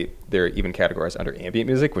 technically they're even categorized under ambient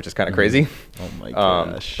music, which is kind of crazy. Oh my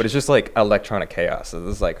gosh! But it's just like electronic chaos. So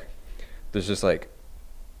there's just like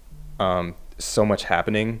so much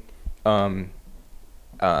happening. The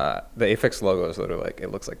Aphex logo is literally like,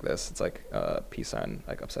 it looks like this. It's like a peace sign,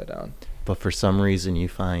 like upside down. But for some reason, you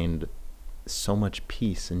find so much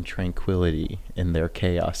peace and tranquility in their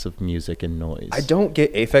chaos of music and noise. I don't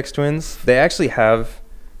get Aphex Twins. They actually have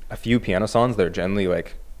a few piano songs that are generally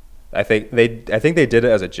like, I think they did it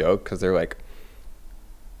as a joke, because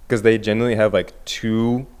they generally have like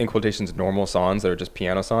two, in quotations, normal songs that are just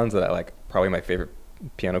piano songs that I like, probably my favorite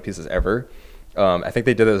piano pieces ever. I think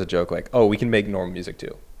they did it as a joke, like, oh, we can make normal music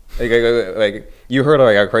too. Like you heard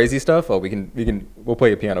like our crazy stuff. Oh, we'll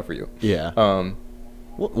play a piano for you. Yeah.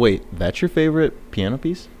 Wait, that's your favorite piano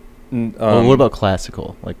pice? What about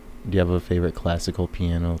classical? Like, do you have a favorite classical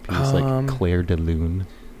piano piece, like Claire de Lune?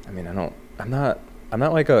 I mean, I'm not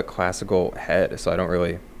like a classical head, so I don't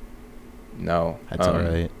really know. That's all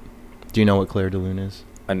right. Do you know what Claire de Lune is?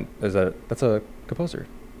 And that's a composer,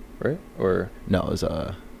 right? Or no, it was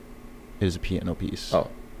a piano piece. Oh,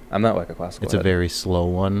 I'm not like a classical It's head. a very slow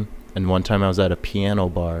one. And one time I was at a piano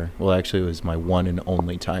bar. Well, actually, it was my one and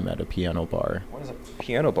only time at a piano bar. What is a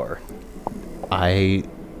piano bar? I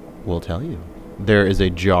will tell you. There is a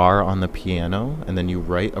jar on the piano, and then you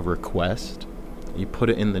write a request. You put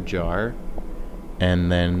it in the jar, and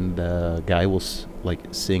then the guy will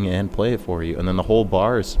sing and play it for you. And then the whole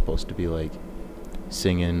bar is supposed to be like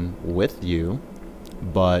singing with you,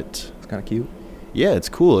 but It's kind of cute. yeah, it's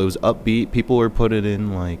cool. It was upbeat. People were putting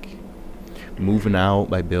in like "Moving Out"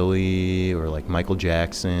 by Billy or like Michael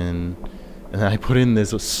Jackson, and then I put in this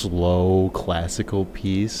slow classical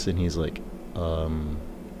piece, and he's like,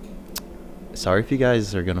 sorry if you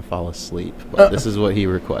guys are gonna fall asleep, but this is what he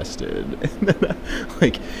requested. And then,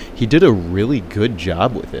 like, he did a really good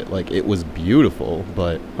job with it. Like, it was beautiful,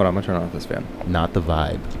 but Hold on, I'm gonna turn off this fan. not the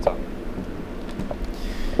vibe.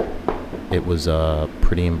 It was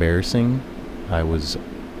pretty embarrassing. I was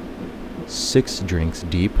 6 drinks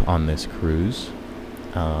deep on this cruise.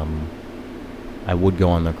 I would go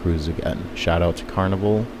on the cruise again. Shout out to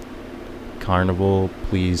Carnival. Carnival,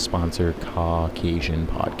 please sponsor Caucasian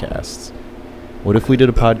podcasts. What if we did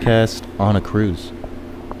a podcast on a cruise?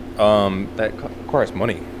 That requires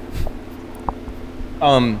money.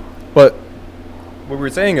 But what we were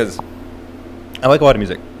saying is, I like a lot of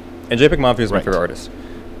music, and JPEG Mafia is my Right. favorite artist.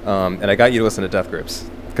 And I got you to listen to Death Grips,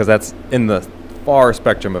 because that's in the far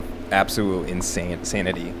spectrum of absolute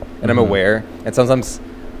insanity. And I'm aware, and sometimes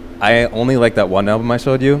I only like that one album I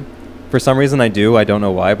showed you. For some reason I do, I don't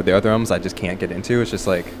know why, but the other albums I just can't get into. It's just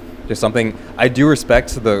like, there's something, I do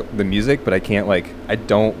respect the music, but I can't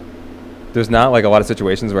there's not like a lot of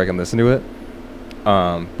situations where I can listen to it.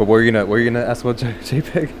 But what were you gonna ask about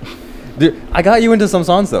JPEG? Dude, I got you into some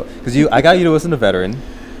songs though, because I got you to listen to Veteran.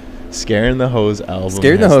 Scaring the Hose album.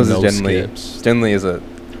 Scaring the has Hose no is generally is a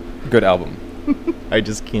good album. I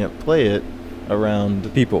just can't play it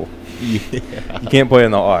around People, Yeah. you can't play it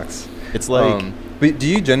in the aux. It's like but do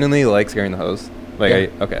you genuinely like Scaring the Hose? Like,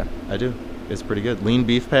 Yeah. okay, I do. It's pretty good. Lean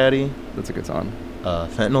Beef Patty, that's a good song.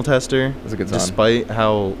 Fentanyl Tester. That's a good song. Despite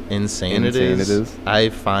how insane it is, I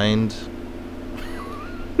find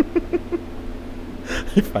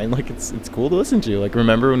like it's cool to listen to. Like,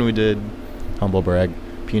 remember when we did, humble brag,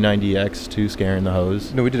 P90X to Scaring the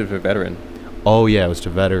Hose? No, we did it for Veteran. Oh yeah, it was to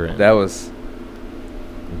Veteran. That was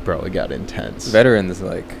Bro, it got intense. Veteran is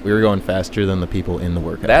like, We were going faster than the people in the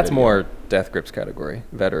workout. that's video. more Death Grips category.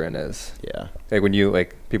 Veteran is Yeah. like when you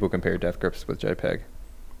people compare Death Grips with JPEG.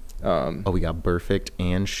 Oh, we got Perfect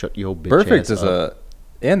and Shut Yo Bitch Perfect Ass is Up.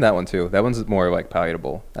 and that one too. That one's more like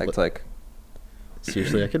palatable. It's like,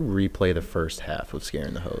 Seriously, I could replay the first half of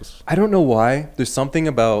Scaring the Hose. I don't know why. There's something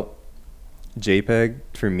about JPEG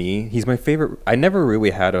for me, he's my favorite. I never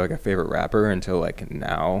really had like a favorite rapper until like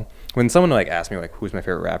now. When someone like asked me like who's my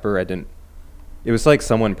favorite rapper, I didn't. It was like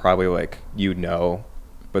someone probably like you know,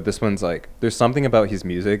 but this one's like there's something about his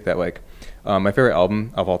music that like my favorite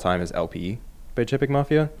album of all time is LP by JPEG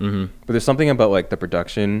Mafia. Mm-hmm. But there's something about like the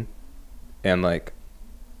production and like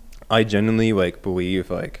I genuinely like believe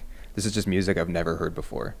like this is just music I've never heard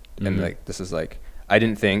before, and like this is like I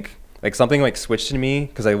didn't think like something like switched in me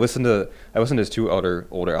because I listened to his two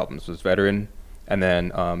older albums, was Veteran, and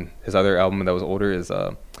then his other album that was older is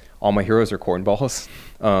All My Heroes Are Cornballs.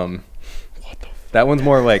 That one's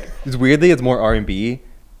more like it's more R&B,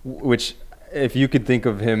 which if you could think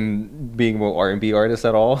of him being a R&B artist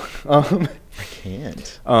at all, I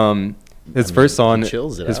can't. His first song,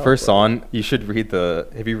 song, you should read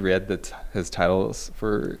have you read his titles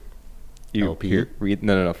for you LP? Read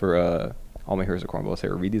no for All My Heroes Are Cornballs.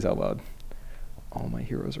 Here, read these out loud. All My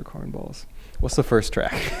Heroes Are Cornballs. What's the first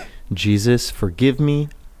track? Jesus, forgive me,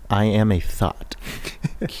 I am a thought.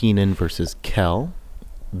 Keenan versus Kel.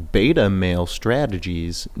 Beta male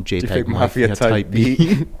strategies. JPEG Mafia type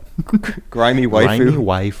B. Grimy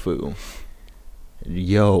waifu.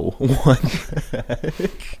 Yo, what the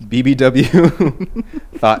heck? BBW.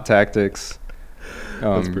 Thought tactics.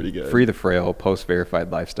 That's pretty good. Free the frail,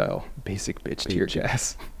 post-verified lifestyle. Basic bitch tear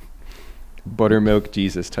gas. Buttermilk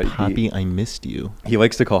Jesus type B. Poppy, I missed you. He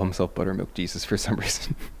likes to call himself Buttermilk Jesus for some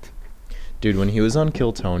reason. Dude, when he was on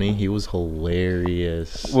Kill Tony, he was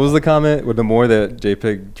hilarious. What was the comment? Well, the more that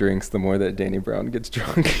JPEG drinks, the more that Danny Brown gets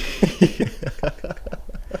drunk.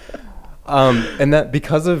 And that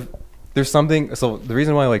because of there's something. So the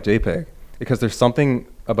reason why I like JPEG because there's something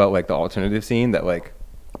about like the alternative scene that like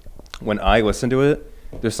when I listen to it,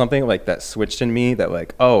 there's something like that switched in me that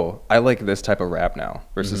like, oh, I like this type of rap now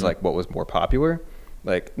versus like what was more popular.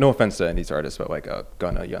 Like no offense to any of these artists, but like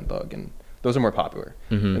Gunna, Young Thug, and those are more popular.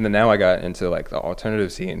 And then now I got into like the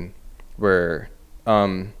alternative scene where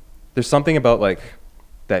there's something about like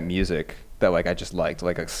that music that like I just liked,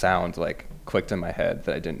 like a sound like clicked in my head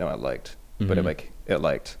that I didn't know I liked, but it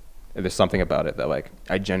liked. And there's something about it that like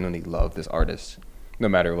I genuinely love this artist, no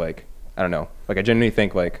matter like I don't know, like I genuinely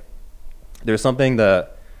think like there's something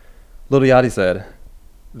that Lil Yachty said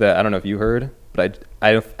that I don't know if you heard, but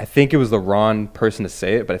I think it was the wrong person to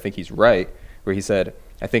say it, but I think he's right, where he said,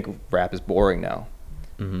 I think rap is boring now.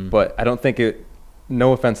 But I don't think it,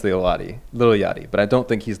 no offense to Lil Yachty, but I don't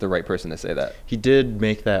think he's the right person to say that. He did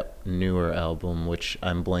make that newer album, which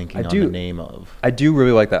I'm blanking on the name of. I do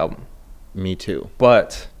really like that album. Me too.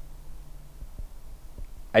 But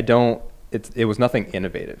it was nothing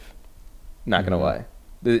innovative. Not going to lie.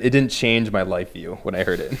 It didn't change my life view when I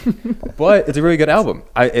heard it. But it's a really good album.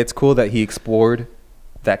 It's cool that he explored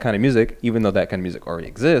that kind of music, even though that kind of music already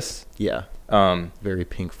exists. Yeah. Very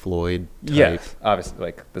Pink Floyd type. Yeah, obviously,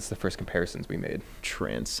 like that's the first comparisons we made.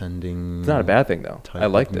 Transcending. It's not a bad thing though. I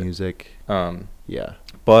liked it. Music. Yeah,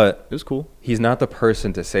 but it was cool. He's not the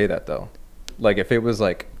person to say that though. Like if it was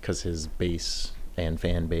like because his base and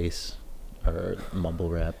fan base are mumble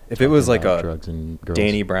rap. If it was like a drugs and girls.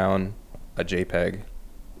 Danny Brown, a JPEG,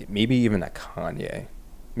 maybe even a Kanye,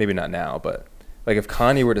 maybe not now, but like if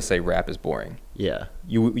Kanye were to say rap is boring, yeah,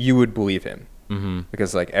 you would believe him.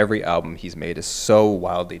 Because like every album he's made is so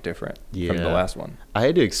wildly different from the last one. I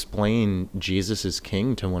had to explain Jesus is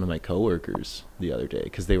King to one of my coworkers the other day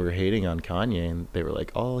because they were hating on Kanye and they were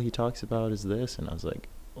like, all he talks about is this, and I was like,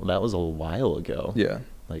 well, that was a while ago. Yeah,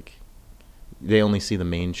 like they only see the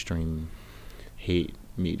mainstream hate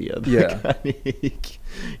media that Kanye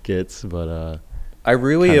gets, but I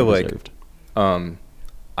really like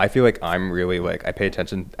I feel like I'm really like I pay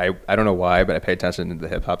attention. I don't know why, but I pay attention to the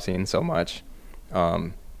hip hop scene so much.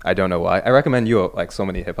 I don't know why. I recommend you like so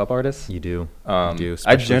many hip hop artists. You do. You do.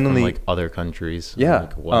 Especially I generally from, like other countries. Yeah.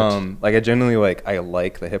 Like, what? Like I generally like I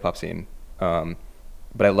like the hip hop scene, but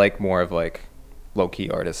I like more of like low key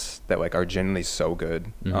artists that like are genuinely so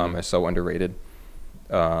good, are so underrated.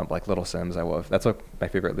 Like Little Sims, I love. That's like my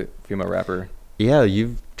favorite female rapper. Yeah,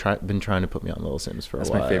 you've been trying to put me on Little Sims for a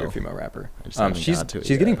while. That's my favorite female rapper. I just haven't she's got to it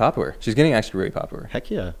she's yet. Getting popular. She's getting actually really popular.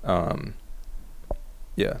 Heck yeah.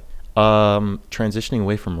 Yeah. Transitioning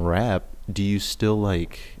away from rap, do you still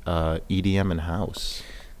like EDM and house?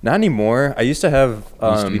 Not anymore. I used to have.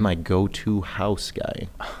 Used to be my go-to house guy.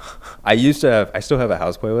 I still have a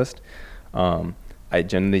house playlist. I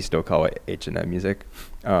generally still call it H&M music.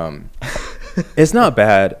 It's not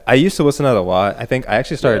bad. I used to listen to it a lot. I think I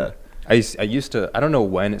actually started. Yeah. I used to. I don't know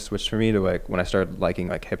when it switched for me to like when I started liking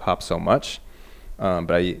like hip hop so much.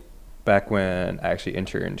 But back when I actually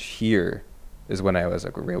interned here is when I was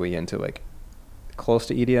like really into like close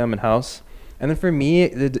to EDM and house. And then for me,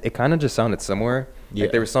 it kind of just sounded similar. Yeah.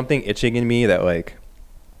 Like there was something itching in me that like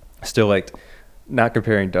still liked, not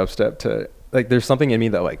comparing dubstep to like there's something in me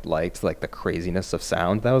that liked like the craziness of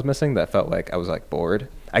sound that I was missing, that felt like I was like bored.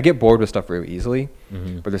 I get bored with stuff really easily,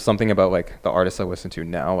 but there's something about like the artists I listen to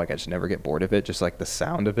now, like I just never get bored of it. Just like the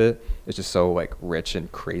sound of it is just so like rich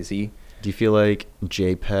and crazy. Do you feel like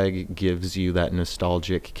JPEG gives you that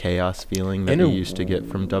nostalgic chaos feeling that you used to get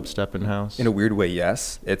from dubstep and house? In a weird way,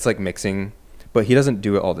 yes. It's like mixing, but he doesn't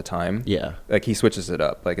do it all the time. Yeah. Like he switches it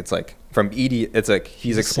up. Like it's like from ED, it's like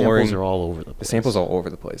he's exploring. Samples are all over the place. The samples all over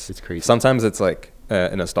the place. It's crazy. Sometimes it's like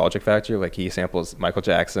a nostalgic factor. Like he samples Michael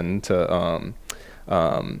Jackson to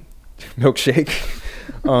Milkshake,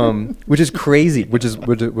 which is crazy, which is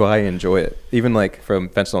why I enjoy it. Even like from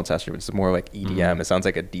Fentanyl Tester, which is more like EDM. It sounds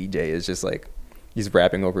like a DJ is just like he's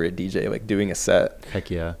rapping over a DJ, like doing a set. Heck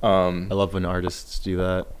yeah. I love when artists do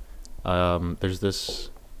that. There's this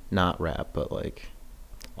not rap but like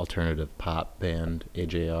alternative pop band,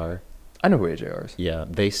 AJR. I know who AJR is. Yeah,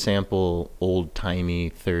 they sample old timey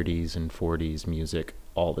 30s and 40s music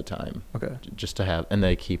all the time. Okay. Just to have, and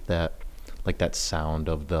they keep that like that sound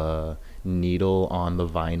of the needle on the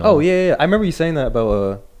vinyl. Oh yeah. I remember you saying that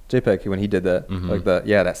about JPEG when he did that. Like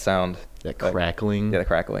that sound, that crackling. Yeah, the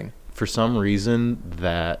crackling. For some reason,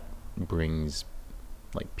 that brings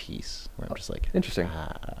like peace. Where I'm just like interesting.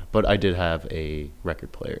 But I did have a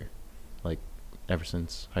record player, like ever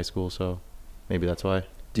since high school, so maybe that's why.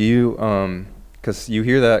 Do you because you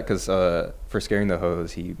hear that because for Scaring the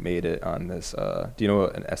Hose he made it on this. Do you know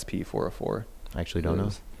what an SP404? I actually don't know.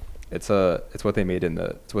 It's what they made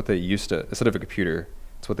it's what they used to, instead of a computer,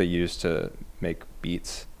 it's what they used to make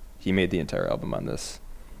beats. He made the entire album on this.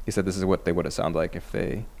 He said this is what they would have sounded like if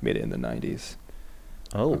they made it in the 90s.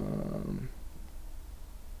 Oh.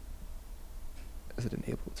 Is it in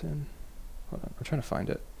Ableton? Hold on, I'm trying to find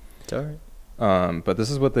it. It's all right. But this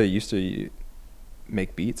is what they used to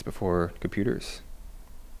make beats before computers.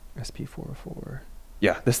 SP404.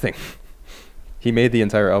 Yeah, this thing. He made the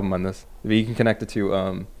entire album on this. You can connect it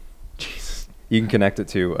to Jesus. You can connect it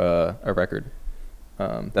to a record.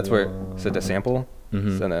 That's where it's a sample. So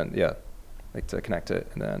then like to connect it,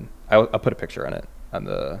 and then I'll put a picture on it on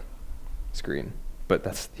the screen.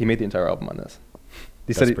 But he made the entire album on this.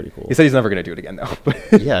 That's pretty cool. He said he's never gonna do it again though.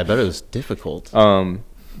 Yeah, I bet it was difficult.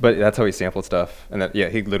 But that's how he sampled stuff, and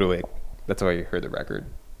he literally, that's how he heard the record,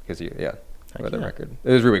 because heard the record.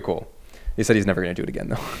 It was really cool. He said he's never gonna do it again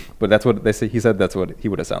though. But that's what they say. He said that's what he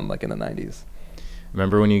would have sounded like in the 90s.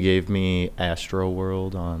 Remember when you gave me Astro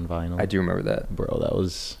World on vinyl? I do remember that, bro. That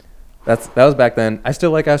was back then. I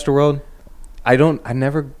still like Astro World. I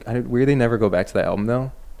weirdly never go back to that album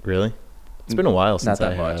though. Really? It's been a while since Not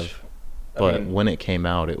that I much. have. But when it came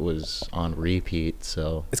out, it was on repeat.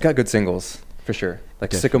 So it's got good singles for sure.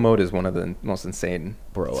 Like Sicko Mode is one of the most insane.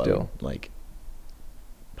 Bro, still I would, like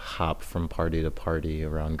hop from party to party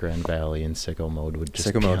around Grand Valley, and Sicko Mode would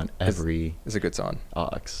just be on every. It's a good song.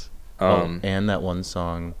 Aux. And that one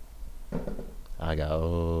song. I got.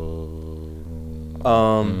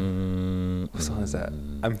 What song is that?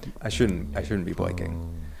 I shouldn't be blanking.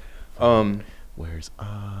 Where's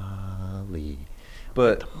Ali?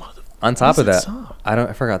 But on top of that,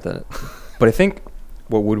 I forgot that. But I think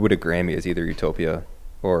what would win a Grammy is either Utopia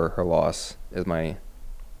or Her Loss. Is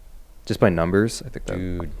just by numbers, I think that.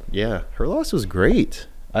 Dude, yeah, Her Loss was great.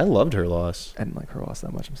 I loved Her Loss. I didn't like Her Loss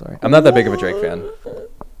that much. I'm sorry. I'm not that big of a Drake fan.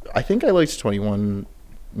 I think I liked 21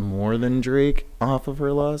 more than Drake off of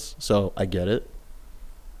Her Loss, so I get it.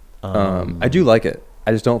 I do like it.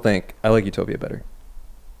 I just don't think I like Utopia better.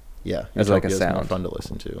 Yeah, as like a Utopia's sound, more fun to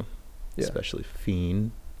listen to, especially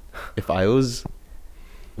Fiend. If I was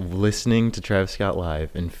listening to Travis Scott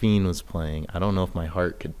live and Fiend was playing, I don't know if my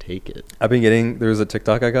heart could take it. There was a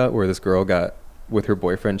TikTok I got where this girl got with her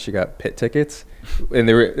boyfriend. She got pit tickets, and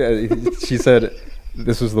they were. She said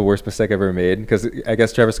this was the worst mistake I ever made, because I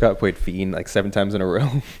guess Travis Scott played Fiend like 7 times in a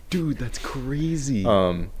row. Dude, that's crazy.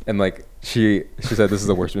 And like she said this is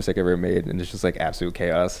the worst mistake I ever made, and it's just like absolute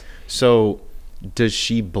chaos. So, does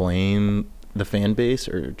she blame the fan base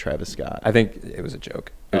or Travis Scott? I think it was a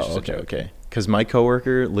joke. Okay. Because my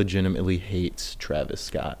coworker legitimately hates Travis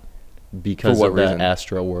Scott because of that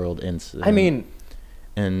Astro World incident. I mean,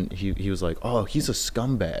 and he was like, "Oh, he's a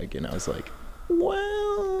scumbag," and I was like,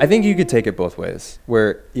 "Well, I think you could take it both ways.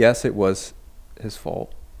 Where yes, it was his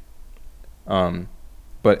fault,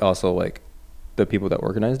 but also like the people that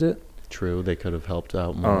organized it. True, they could have helped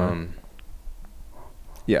out more.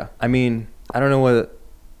 Yeah, I mean, I don't know.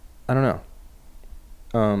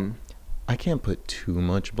 I can't put too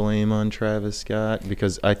much blame on Travis Scott,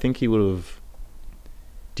 because I think he would have.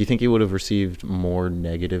 Do you think he would have received more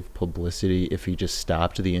negative publicity if he just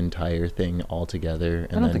stopped the entire thing altogether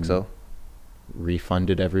and I don't think so.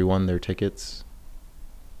 refunded everyone their tickets?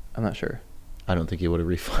 I'm not sure. I don't think he would have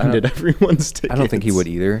refunded everyone's tickets. I don't think he would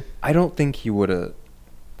either. I don't think he would have,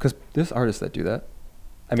 because there's artists that do that.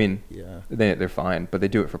 I mean, Yeah. they're fine, but they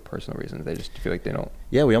do it for personal reasons. They just feel like they don't.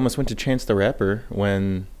 Yeah, we almost went to Chance the Rapper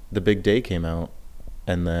when The Big Day came out,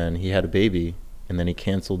 and then he had a baby, and then he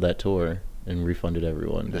canceled that tour and refunded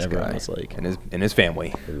everyone. This Everyone guy was like, and his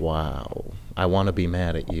family. wow, I want to be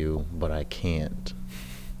mad at you, but I can't.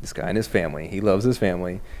 This guy and his family. He loves his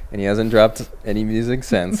family, and he hasn't dropped any music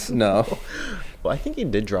since. No. Well, I think he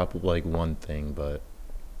did drop like one thing, but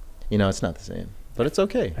it's not the same. But it's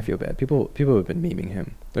okay. I feel bad. People have been memeing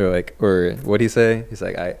him. They're like, or what'd he say? He's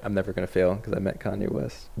like, I'm never gonna fail because I met Kanye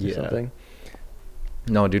West or Yeah. something.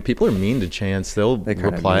 No, dude, people are mean to Chance. They'll They kinda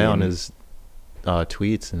reply on mean. his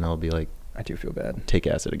tweets, and they'll be like, I do feel bad. take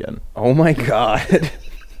acid again. Oh my god.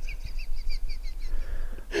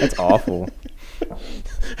 That's awful.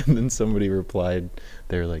 And then somebody replied,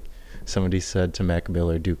 they were like, somebody said to Mac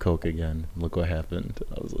Miller, do coke again. Look what happened.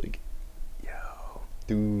 I was like, Yo.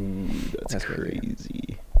 dude, that's crazy.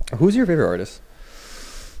 crazy. Who's your favorite artist?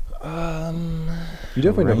 You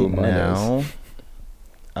definitely know who right mine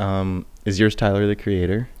now, is yours Tyler, the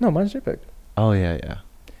Creator? No, mine's JPEG. Oh, yeah.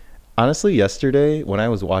 Honestly, yesterday, when I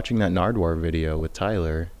was watching that Nardwar video with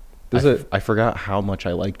Tyler, I forgot how much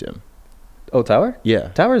I liked him. Oh, Tyler?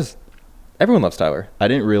 Yeah. Everyone loves Tyler. I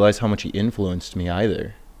didn't realize how much he influenced me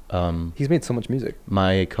either. He's made so much music.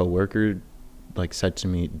 My coworker said to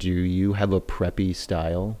me, do you have a preppy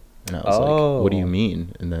style? And I was like, what do you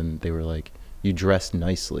mean? And then they were like, you dress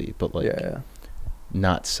nicely, but Yeah.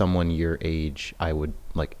 not someone your age I would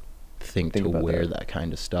think to about wear that. that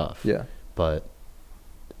kind of stuff. Yeah. But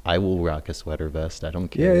I will rock a sweater vest. I don't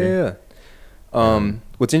care. Yeah.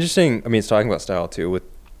 What's interesting, I mean, it's talking about style too with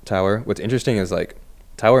Tyler. What's interesting is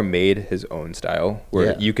Tyler made his own style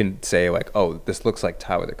where you can say oh, this looks like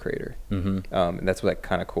Tyler the Creator. Mm-hmm. And that's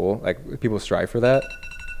kind of cool. People strive for that.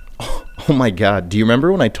 Oh my God. Do you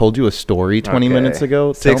remember when I told you a story 20 Okay. minutes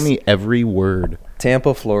ago? Tell me every word.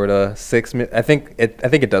 Tampa, Florida, 6 minutes. I think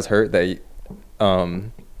it does hurt that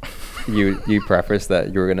you prefaced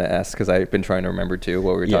that you were gonna ask because I've been trying to remember too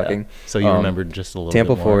what we were talking. So you remembered just a little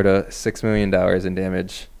Tampa, bit more. Florida, $6 million in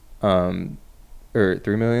damage, or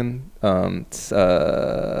 $3 million.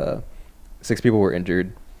 6 people were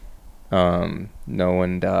injured. No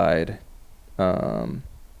one died. A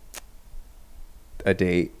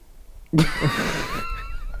date.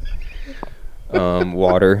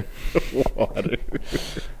 Water. Water.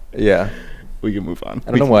 Yeah. We can move on.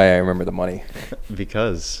 I don't know why I remember the money.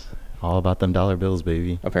 Because all about them dollar bills,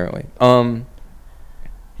 baby. Apparently.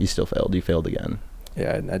 You still failed. You failed again.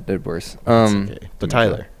 Yeah, I did worse. It's okay. But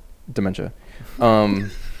Tyler. Dementia.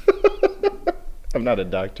 I'm not a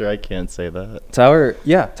doctor. I can't say that. Tyler.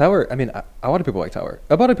 I mean, a lot of people like Tyler.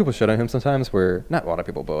 A lot of people shit on him sometimes. Where not a lot of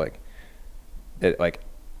people, but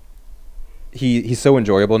he's so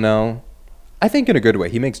enjoyable now. I think in a good way.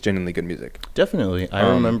 He makes genuinely good music. Definitely. I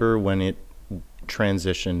remember when it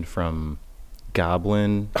transitioned from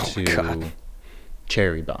Goblin to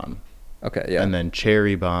Cherry Bomb. Okay, yeah. And then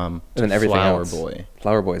Cherry Bomb to and then everything Flower else. Boy.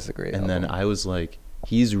 Flower Boy is a great And album. then I was like,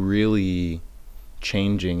 he's really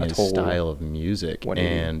changing A his total style of music.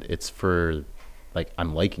 180. And it's for,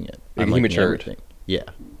 I'm liking it. He I'm liking matured. everything. Yeah,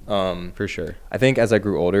 for sure. I think as I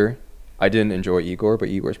grew older, I didn't enjoy Igor, but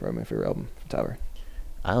Igor's probably my favorite album from Tyler.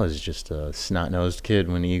 I was just a snot-nosed kid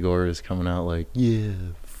when Igor was coming out yeah,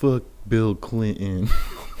 fuck Bill Clinton.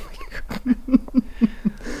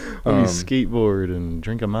 Let me skateboard and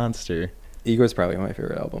drink a Monster. Igor's probably my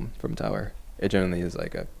favorite album from Tyler. It generally is I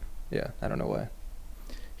don't know why.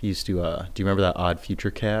 He used to, do you remember that Odd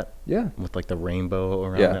Future cat? Yeah. With the rainbow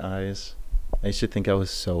around the eyes? I used to think I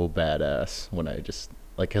was so badass when I just,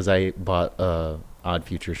 because I bought a Odd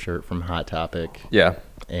Future shirt from Hot Topic. Yeah.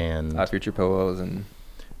 And Odd Future polos and...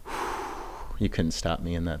 You couldn't stop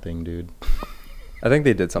me in that thing, dude. I think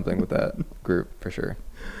they did something with that group for sure.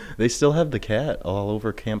 They still have the cat all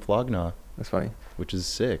over Camp Flognaw. That's funny. Which is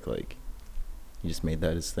sick. He just made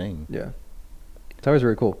that his thing. Yeah. Tyler's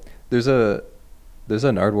very cool. There's a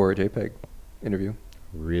Nardwar JPEG interview.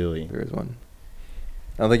 Really? There is one.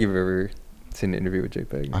 I don't think you've ever seen an interview with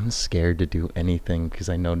JPEG. I'm scared to do anything because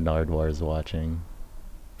I know Nardwar is watching.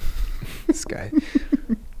 This guy.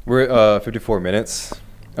 We're at 54 minutes.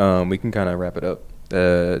 We can kind of wrap it up.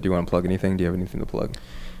 Do you want to plug anything? Do you have anything to plug?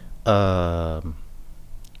 I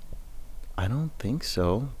don't think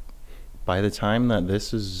so. By the time that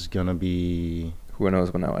this is gonna be, Who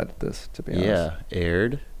knows when I'll edit this, to be honest.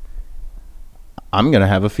 aired, I'm going to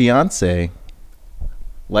have a fiance.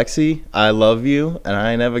 Lexi, I love you, and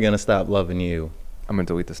I ain't never going to stop loving you. I'm going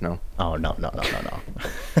to delete this now. Oh, no.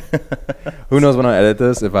 Who knows when I edit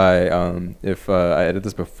this? If I edit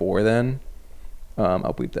this before then,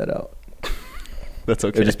 I'll bleep that out. That's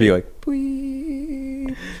okay. It'll just be like,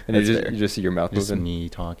 bleep. And you just see your mouth just moving. me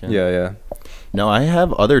talking. Yeah. No, I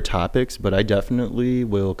have other topics, but I definitely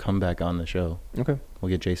will come back on the show. Okay. We'll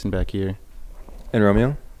get Jason back here. And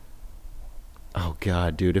Romeo? Oh,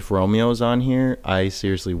 God, dude. If Romeo's on here, I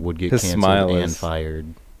seriously would get canceled and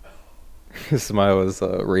fired. His smile is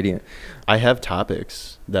radiant. I have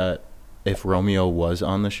topics that if Romeo was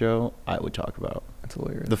on the show, I would talk about. That's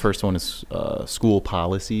hilarious. The first one is school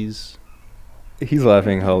policies. He's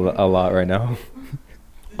laughing a lot right now.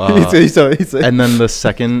 He's and then the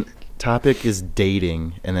second topic is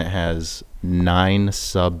dating, and it has 9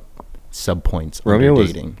 sub points under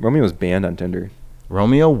dating. Romeo was banned on Tinder.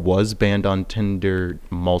 Romeo was banned on Tinder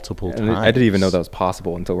multiple times. I didn't even know that was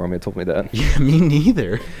possible until Romeo told me that. Yeah, me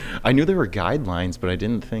neither. I knew there were guidelines, but I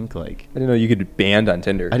didn't think I didn't know you could be banned on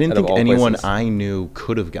Tinder. I didn't think anyone I knew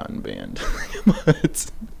could have gotten banned. But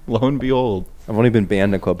lo and behold. I've only been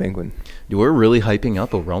banned at Club Penguin. Dude, we're really hyping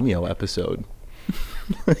up a Romeo episode.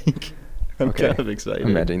 I'm kind of excited.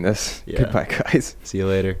 I'm ending this. Yeah. Goodbye, guys. See you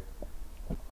later.